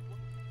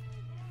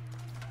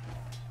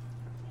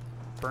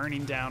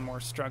 Burning down more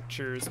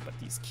structures, but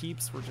these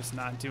keeps we're just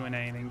not doing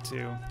anything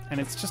to.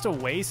 And it's just a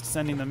waste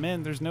sending them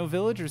in. There's no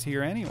villagers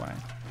here anyway.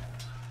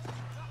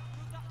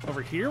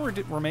 Over here,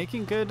 we're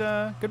making good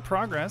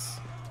progress.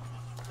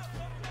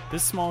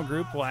 This small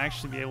group will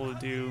actually be able to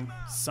do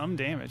some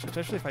damage,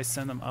 especially if I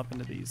send them up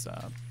into these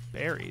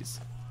berries.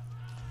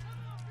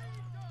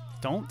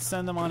 Don't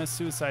send them on a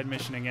suicide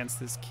mission against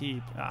this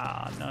keep.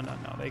 Ah, no,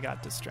 they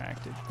got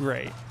distracted.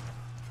 Great.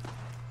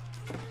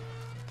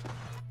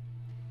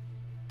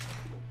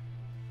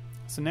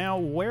 So now,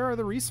 where are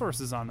the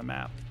resources on the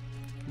map?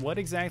 What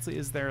exactly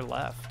is there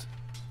left?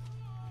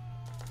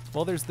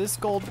 Well, there's this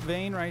gold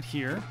vein right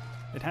here.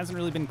 It hasn't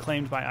really been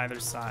claimed by either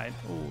side.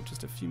 Oh,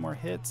 just a few more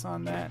hits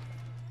on that.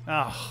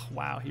 Oh,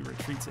 wow, he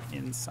retreats it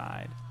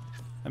inside.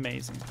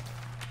 Amazing.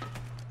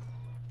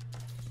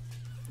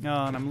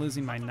 Oh, and I'm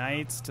losing my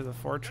knights to the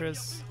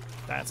fortress.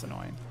 That's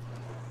annoying.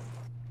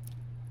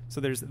 So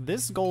there's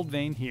this gold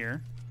vein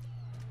here.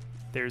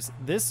 There's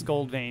this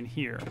gold vein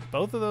here.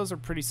 Both of those are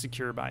pretty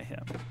secure by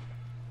him.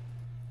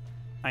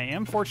 I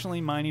am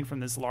fortunately mining from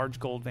this large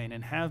gold vein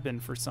and have been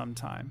for some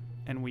time.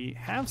 And we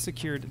have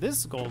secured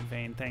this gold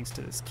vein thanks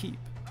to this keep.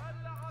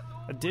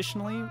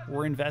 Additionally,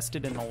 we're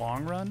invested in the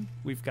long run.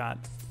 We've got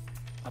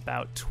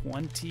about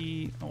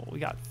 13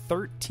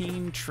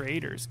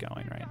 traders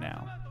going right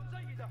now.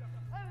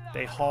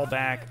 They haul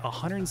back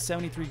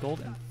 173 gold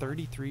and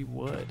 33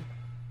 wood.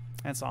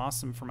 That's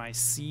awesome for my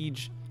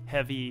siege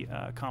heavy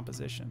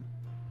composition.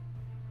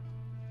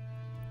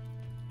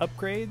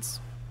 Upgrades,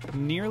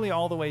 nearly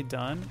all the way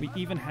done. We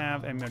even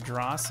have a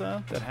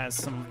madrasa that has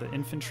some of the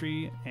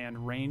infantry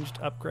and ranged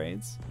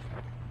upgrades.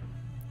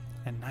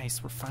 And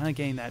nice, we're finally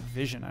getting that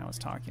vision I was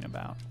talking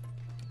about.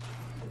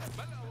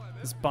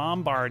 This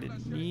bombard,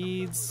 it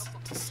needs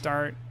to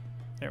start.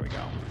 There we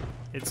go.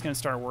 It's going to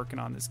start working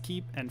on this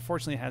keep, and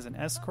fortunately it has an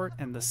escort,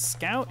 and the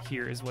scout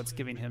here is what's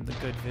giving him the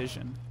good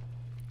vision.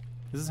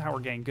 This is how we're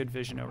getting good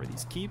vision over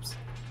these keeps,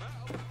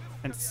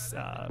 and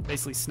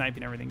basically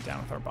sniping everything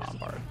down with our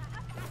bombard.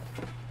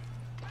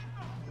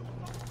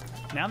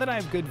 Now that I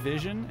have good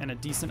vision and a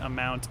decent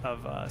amount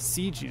of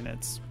siege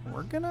units,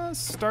 we're going to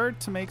start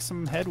to make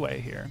some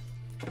headway here.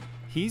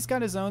 He's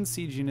got his own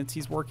siege units.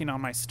 He's working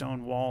on my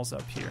stone walls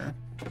up here.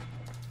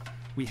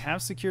 We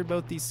have secured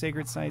both these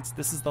sacred sites.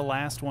 This is the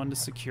last one to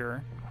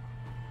secure.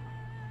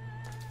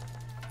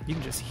 You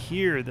can just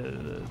hear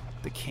the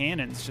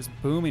cannons just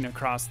booming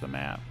across the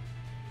map.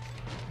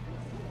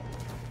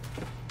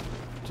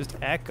 Just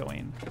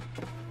echoing.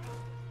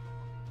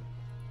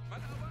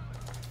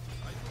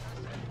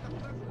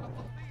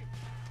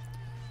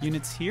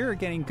 Units here are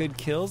getting good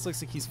kills.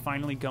 Looks like he's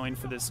finally going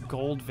for this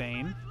gold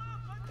vein.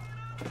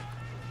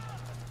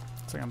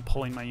 Looks like I'm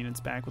pulling my units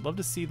back. Would love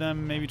to see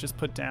them maybe just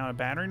put down a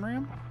battering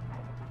ram.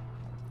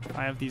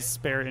 I have these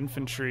spare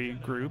infantry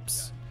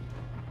groups.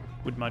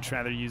 Would much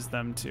rather use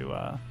them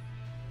to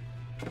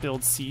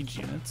build siege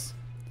units.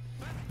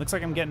 Looks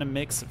like I'm getting a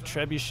mix of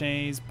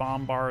trebuchets,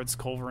 bombards,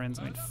 culverins.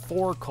 I mean,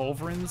 4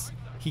 culverins?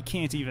 He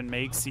can't even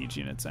make siege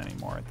units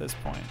anymore at this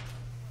point.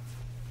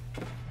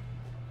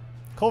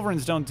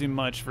 Culverins don't do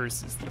much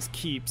versus these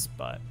keeps,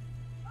 but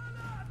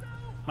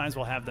might as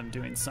well have them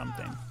doing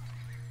something.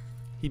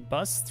 He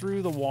busts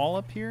through the wall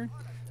up here.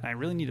 And I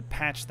really need to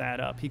patch that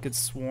up. He could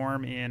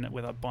swarm in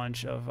with a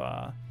bunch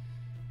of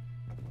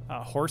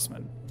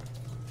horsemen.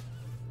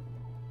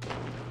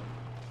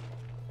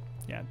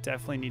 Yeah,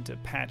 definitely need to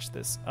patch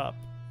this up.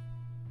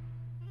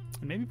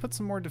 And maybe put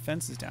some more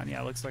defenses down.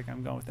 Yeah, it looks like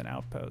I'm going with an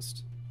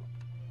outpost.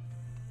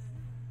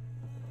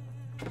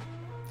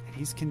 And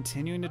he's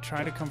continuing to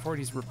try to come forward.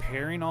 He's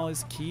repairing all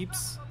his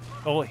keeps.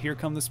 Oh, here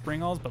come the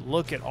Springalds, but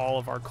look at all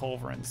of our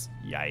culverins.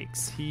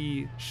 Yikes,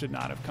 he should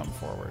not have come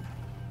forward.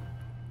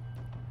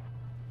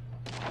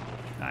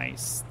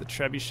 Nice, the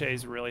trebuchet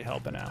is really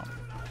helping out.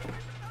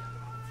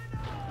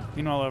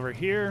 Meanwhile over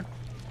here,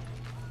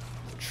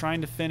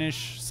 trying to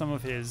finish some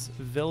of his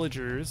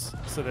villagers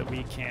so that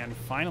we can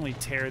finally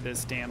tear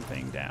this damn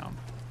thing down.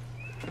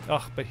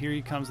 Ugh, but here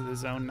he comes with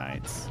his own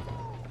knights.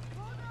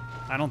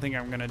 I don't think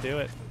I'm gonna do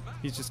it.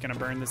 He's just gonna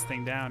burn this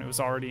thing down. It was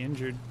already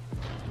injured.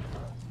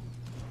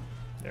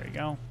 There you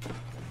go.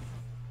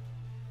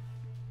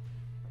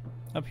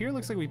 Up here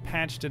looks like we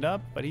patched it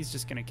up, but he's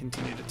just gonna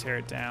continue to tear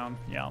it down.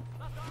 Yeah.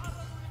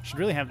 Should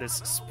really have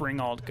this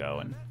Springald go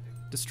and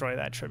destroy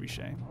that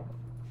trebuchet.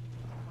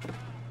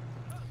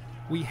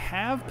 We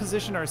have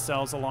positioned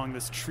ourselves along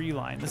this tree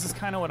line. This is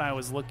kind of what I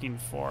was looking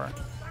for,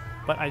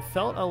 but I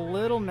felt a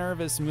little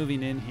nervous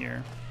moving in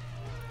here.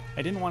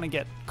 I didn't want to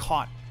get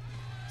caught,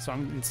 so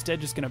I'm instead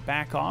just going to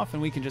back off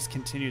and we can just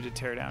continue to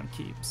tear down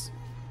keeps.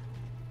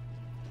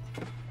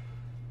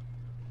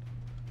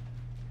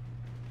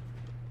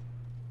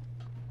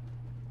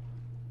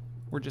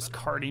 We're just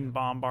carting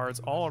bombards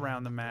all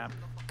around the map.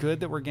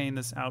 Good that we're getting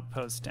this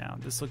outpost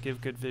down. This will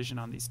give good vision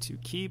on these two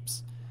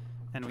keeps.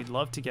 And we'd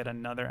love to get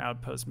another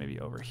outpost maybe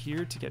over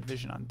here to get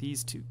vision on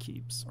these two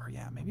keeps. Or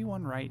yeah, maybe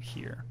one right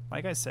here.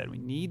 Like I said, we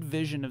need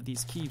vision of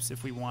these keeps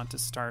if we want to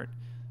start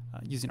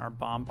using our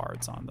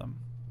bombards on them.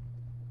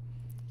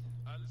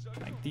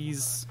 Like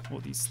these,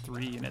 well, these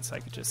 3 units I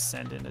could just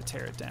send in to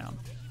tear it down.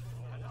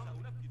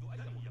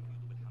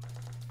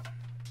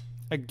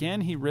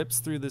 Again, he rips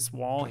through this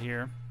wall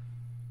here.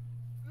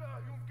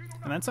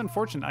 And that's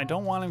unfortunate. I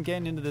don't want him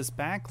getting into this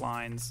back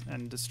lines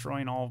and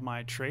destroying all of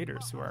my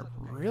traders who are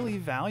really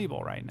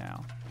valuable right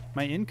now.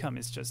 My income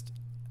is just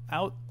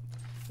out.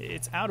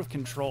 It's out of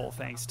control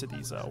thanks to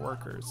these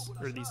workers,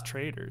 or these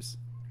traders.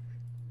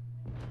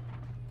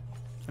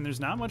 And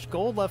there's not much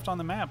gold left on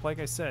the map. Like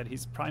I said,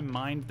 he's probably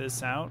mined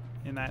this out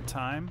in that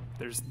time.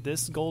 There's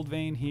this gold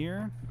vein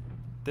here,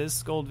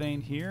 this gold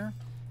vein here,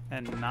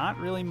 and not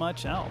really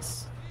much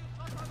else.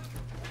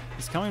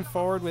 He's coming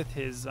forward with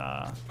his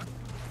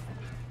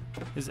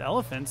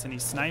elephants, and he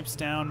snipes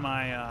down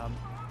my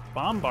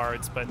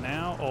bombards, but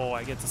now, oh,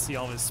 I get to see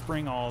all his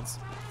Springalds.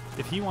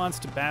 If he wants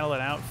to battle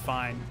it out,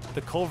 fine.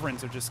 The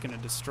culverins are just going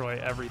to destroy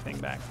everything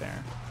back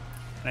there.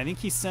 And I think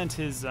he sent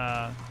his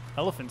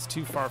elephants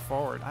too far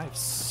forward. I have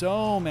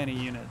so many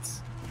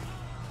units.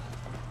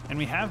 And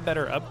we have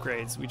better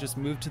upgrades. We just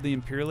moved to the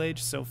Imperial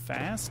Age so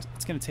fast,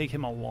 it's going to take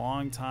him a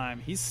long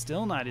time. He's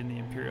still not in the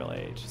Imperial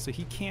Age, so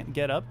he can't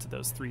get up to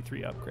those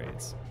 3-3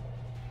 upgrades.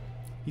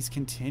 He's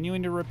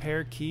continuing to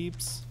repair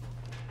keeps,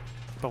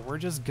 but we're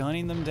just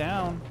gunning them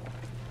down.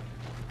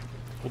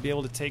 We'll be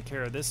able to take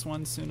care of this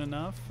one soon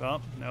enough.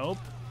 Oh, nope.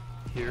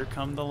 Here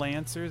come the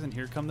Lancers and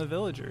here come the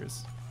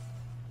villagers.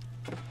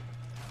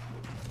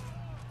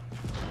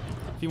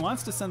 If he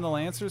wants to send the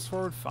Lancers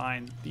forward,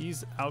 fine.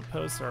 These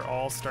outposts are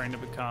all starting to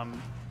become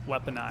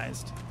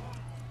weaponized.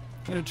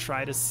 I'm gonna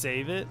try to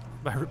save it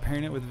by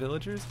repairing it with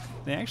villagers.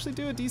 They actually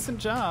do a decent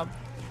job.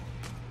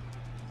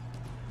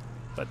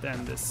 But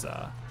then this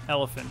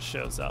elephant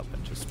shows up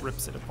and just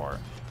rips it apart.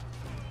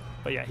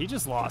 But yeah, he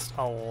just lost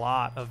a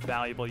lot of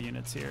valuable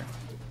units here.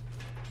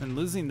 And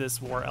losing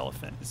this war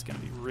elephant is going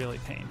to be really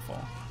painful.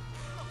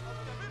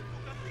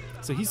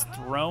 So he's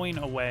throwing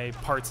away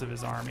parts of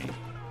his army.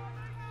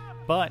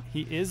 But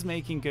he is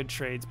making good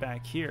trades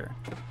back here.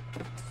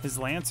 His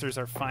lancers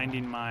are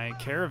finding my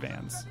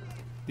caravans.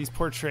 These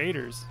poor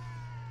traders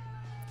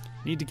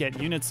need to get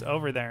units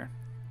over there.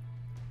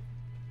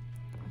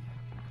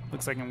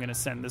 Looks like I'm going to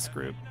send this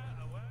group.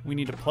 We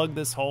need to plug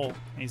this hole.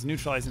 And he's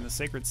neutralizing the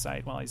sacred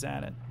site while he's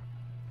at it.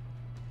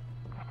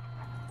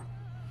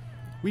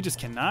 We just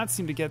cannot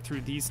seem to get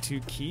through these two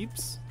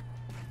keeps.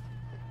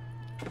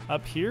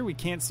 Up here, we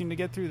can't seem to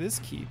get through this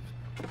keep.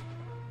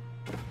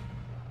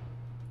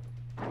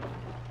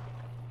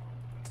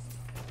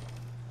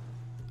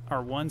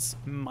 Our once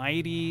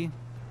mighty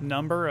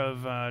number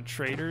of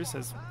traders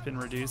has been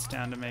reduced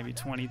down to maybe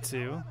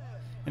 22.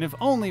 And if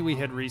only we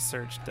had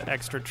researched the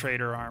extra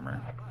trader armor.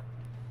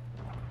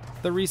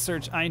 The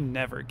research I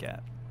never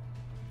get.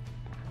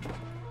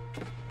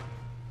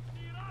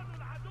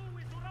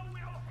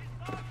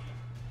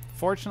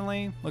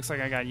 Fortunately, looks like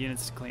I got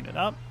units to clean it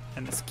up,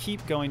 and this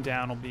keep going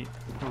down will be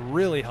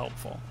really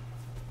helpful.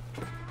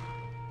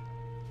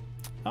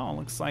 Oh,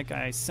 looks like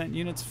I sent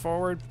units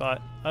forward,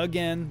 but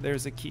again,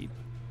 there's a keep.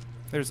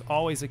 There's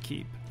always a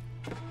keep.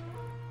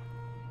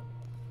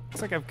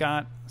 Looks like I've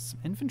got some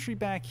infantry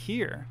back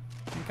here.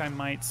 I think I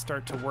might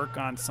start to work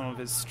on some of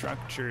his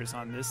structures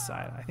on this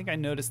side. I think I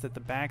noticed that the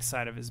back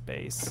side of his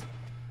base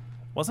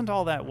wasn't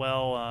all that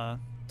well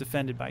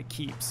defended by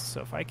keeps.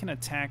 So if I can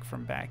attack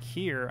from back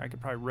here, I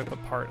could probably rip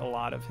apart a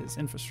lot of his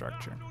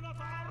infrastructure.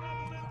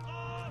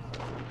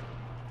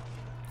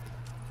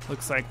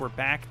 Looks like we're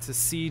back to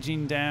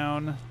sieging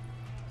down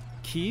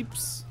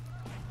keeps.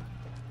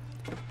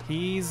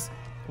 He's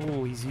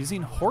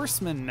using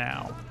horsemen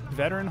now.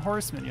 Veteran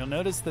horsemen. You'll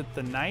notice that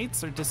the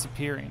knights are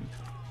disappearing.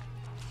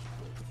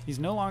 He's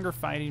no longer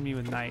fighting me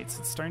with knights.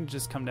 It's starting to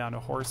just come down to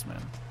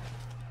horsemen.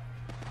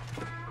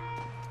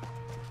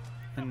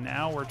 And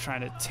now we're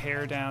trying to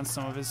tear down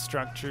some of his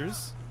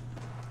structures.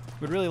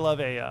 Would really love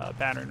a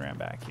battering ram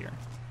back here.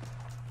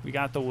 We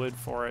got the wood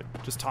for it.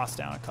 Just toss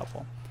down a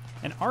couple.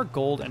 And our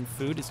gold and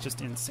food is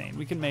just insane.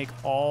 We can make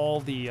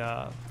all the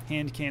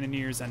hand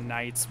cannoneers and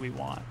knights we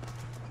want.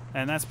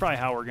 And that's probably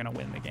how we're going to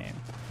win the game.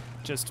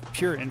 Just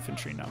pure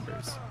infantry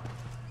numbers.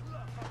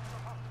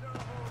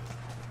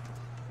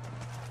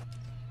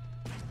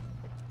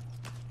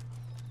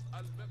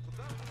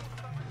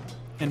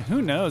 And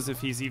who knows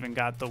if he's even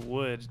got the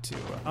wood to...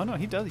 oh no,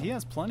 he does. He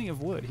has plenty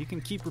of wood. He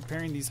can keep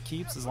repairing these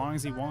keeps as long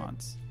as he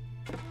wants.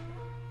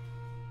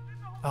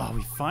 Oh,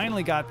 we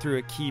finally got through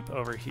a keep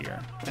over here.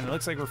 And it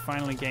looks like we're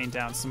finally getting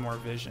down some more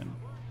vision.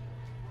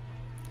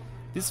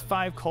 These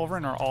 5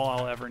 culverin are all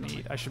I'll ever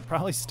need. I should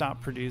probably stop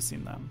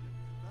producing them.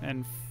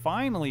 And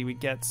finally we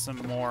get some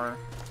more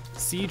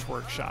siege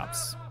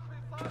workshops.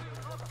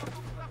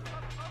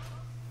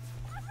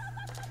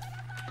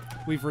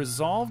 We've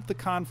resolved the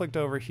conflict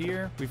over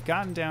here. We've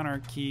gotten down our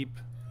keep.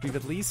 We've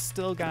at least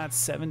still got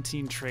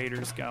 17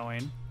 traders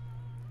going.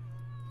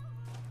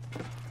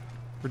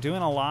 We're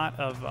doing a lot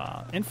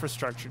of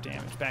infrastructure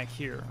damage back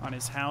here on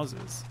his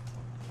houses.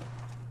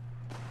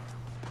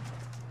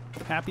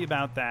 Happy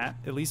about that.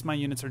 At least my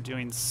units are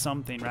doing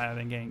something rather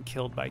than getting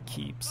killed by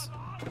keeps.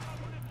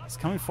 He's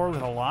coming forward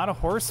with a lot of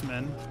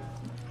horsemen.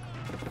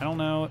 I don't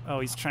know. Oh,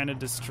 he's trying to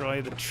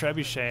destroy the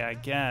trebuchet, I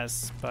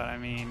guess. But, I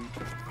mean,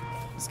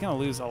 he's going to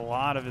lose a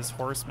lot of his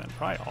horsemen.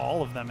 Probably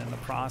all of them in the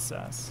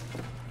process.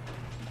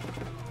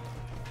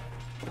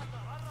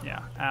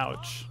 Yeah,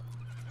 ouch.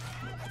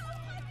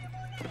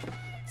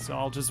 So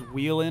I'll just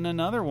wheel in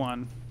another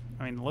one.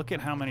 I mean, look at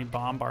how many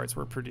bombards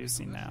we're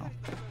producing now.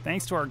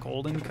 Thanks to our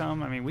gold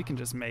income, I mean, we can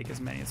just make as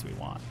many as we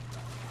want.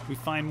 We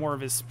find more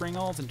of his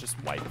springalds and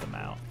just wipe them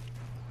out.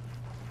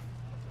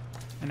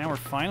 And now we're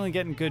finally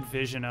getting good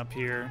vision up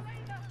here.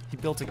 He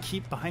built a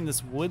keep behind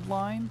this wood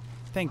line.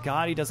 Thank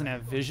God he doesn't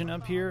have vision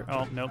up here.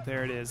 Oh, nope,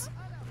 there it is.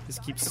 This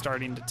keeps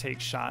starting to take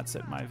shots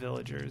at my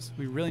villagers.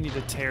 We really need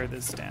to tear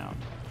this down.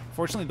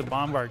 Fortunately, the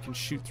bombard can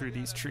shoot through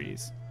these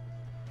trees.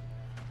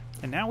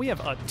 And now we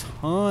have a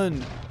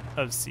ton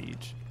of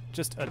siege.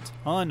 Just a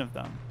ton of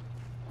them.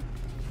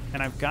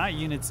 And I've got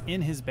units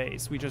in his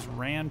base. We just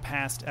ran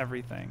past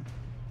everything.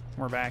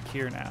 We're back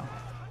here now.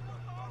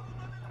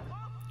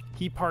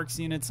 He parks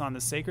units on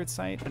the sacred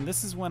site, and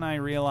this is when I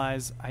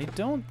realize I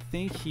don't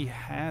think he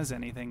has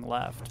anything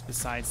left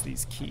besides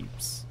these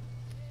keeps.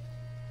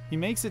 He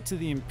makes it to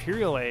the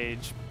Imperial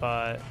Age,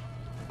 but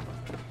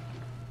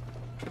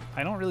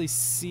I don't really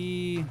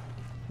see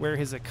where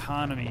his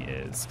economy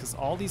is, because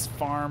all these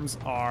farms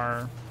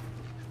are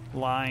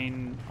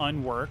lying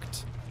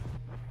unworked.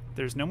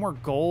 There's no more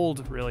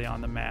gold really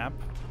on the map.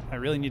 I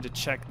really need to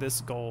check this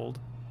gold.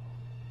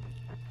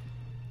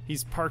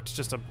 He's parked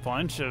just a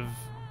bunch of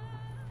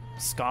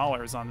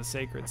scholars on the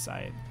sacred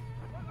site.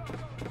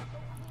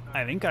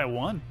 I think I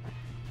won.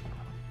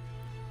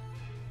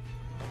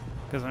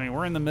 Because, I mean,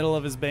 we're in the middle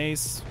of his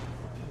base.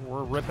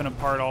 We're ripping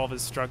apart all of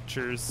his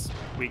structures.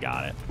 We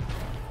got it.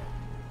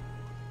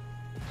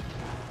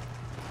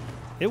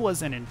 It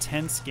was an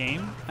intense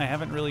game. I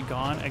haven't really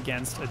gone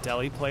against a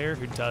Delhi player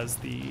who does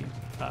the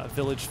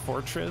village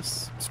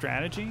fortress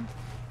strategy,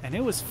 and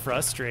it was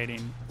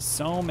frustrating.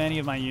 So many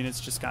of my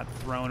units just got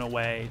thrown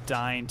away,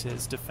 dying to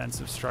his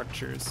defensive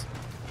structures.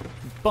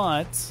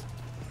 But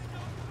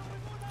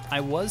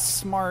I was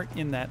smart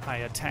in that I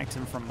attacked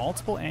him from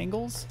multiple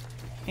angles,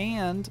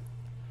 and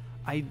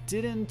I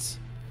didn't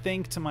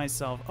think to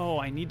myself, oh,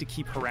 I need to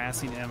keep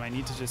harassing him. I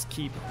need to just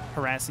keep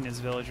harassing his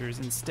villagers.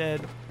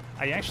 Instead,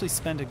 I actually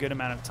spent a good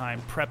amount of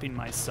time prepping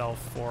myself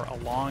for a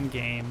long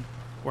game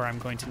where I'm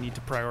going to need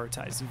to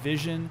prioritize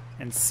vision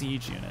and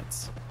siege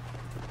units.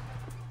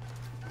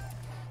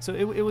 So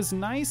it was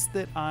nice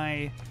that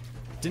I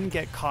didn't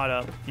get caught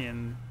up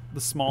in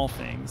the small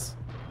things,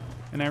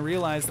 and I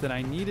realized that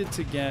I needed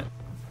to get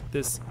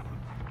this...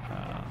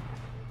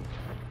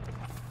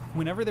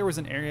 whenever there was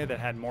an area that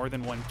had more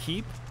than one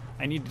keep,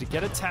 I needed to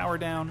get a tower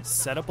down,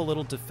 set up a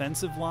little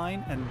defensive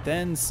line, and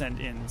then send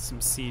in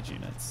some siege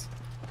units.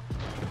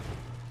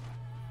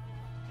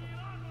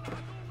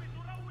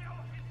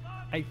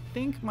 I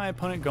think my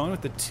opponent going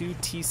with the 2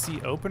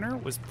 TC opener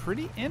was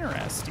pretty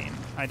interesting.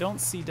 I don't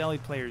see Delhi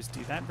players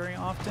do that very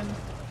often,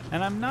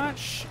 and I'm not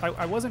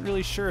I wasn't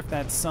really sure if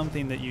that's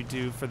something that you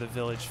do for the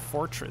village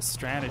fortress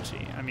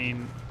strategy. I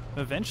mean,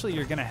 eventually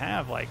you're gonna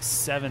have like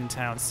 7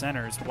 town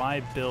centers. Why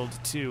build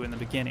 2 in the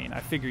beginning?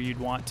 I figure you'd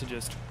want to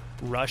just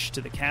rush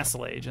to the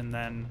castle age and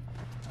then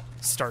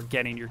start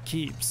getting your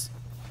keeps.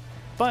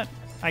 But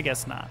I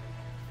guess not.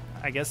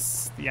 I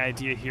guess the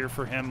idea here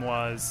for him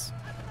was,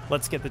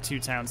 let's get the 2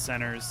 town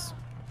centers,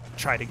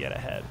 try to get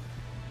ahead.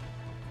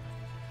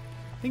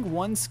 I think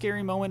one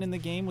scary moment in the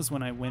game was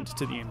when I went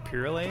to the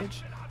Imperial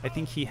Age. I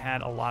think he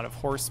had a lot of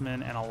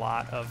horsemen and a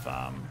lot of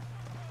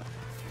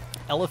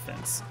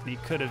elephants. And he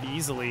could have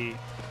easily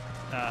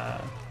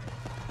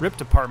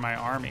ripped apart my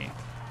army,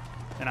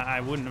 and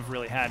I wouldn't have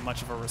really had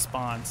much of a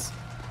response.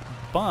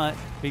 But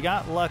we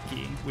got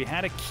lucky. We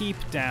had a keep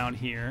down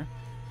here,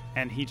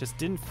 and he just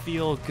didn't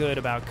feel good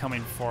about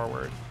coming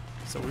forward.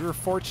 So we were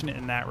fortunate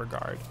in that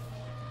regard.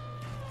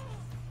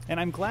 And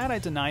I'm glad I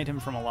denied him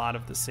from a lot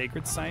of the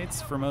sacred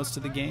sites for most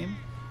of the game,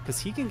 because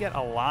he can get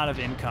a lot of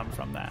income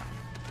from that.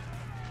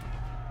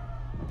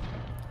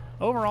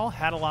 Overall,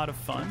 had a lot of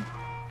fun.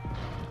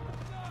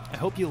 I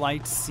hope you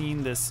liked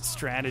seeing this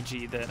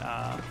strategy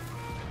that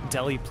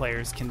Delhi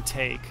players can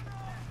take.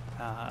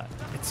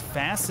 It's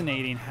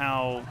fascinating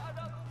how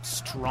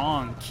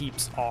strong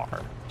keeps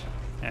are,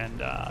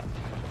 and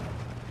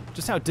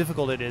just how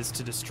difficult it is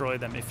to destroy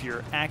them if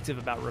you're active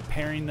about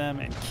repairing them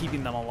and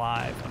keeping them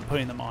alive and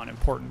putting them on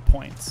important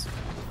points.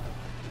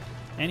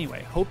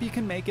 Anyway, hope you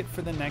can make it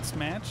for the next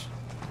match.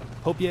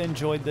 Hope you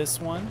enjoyed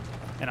this one,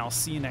 and I'll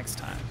see you next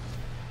time.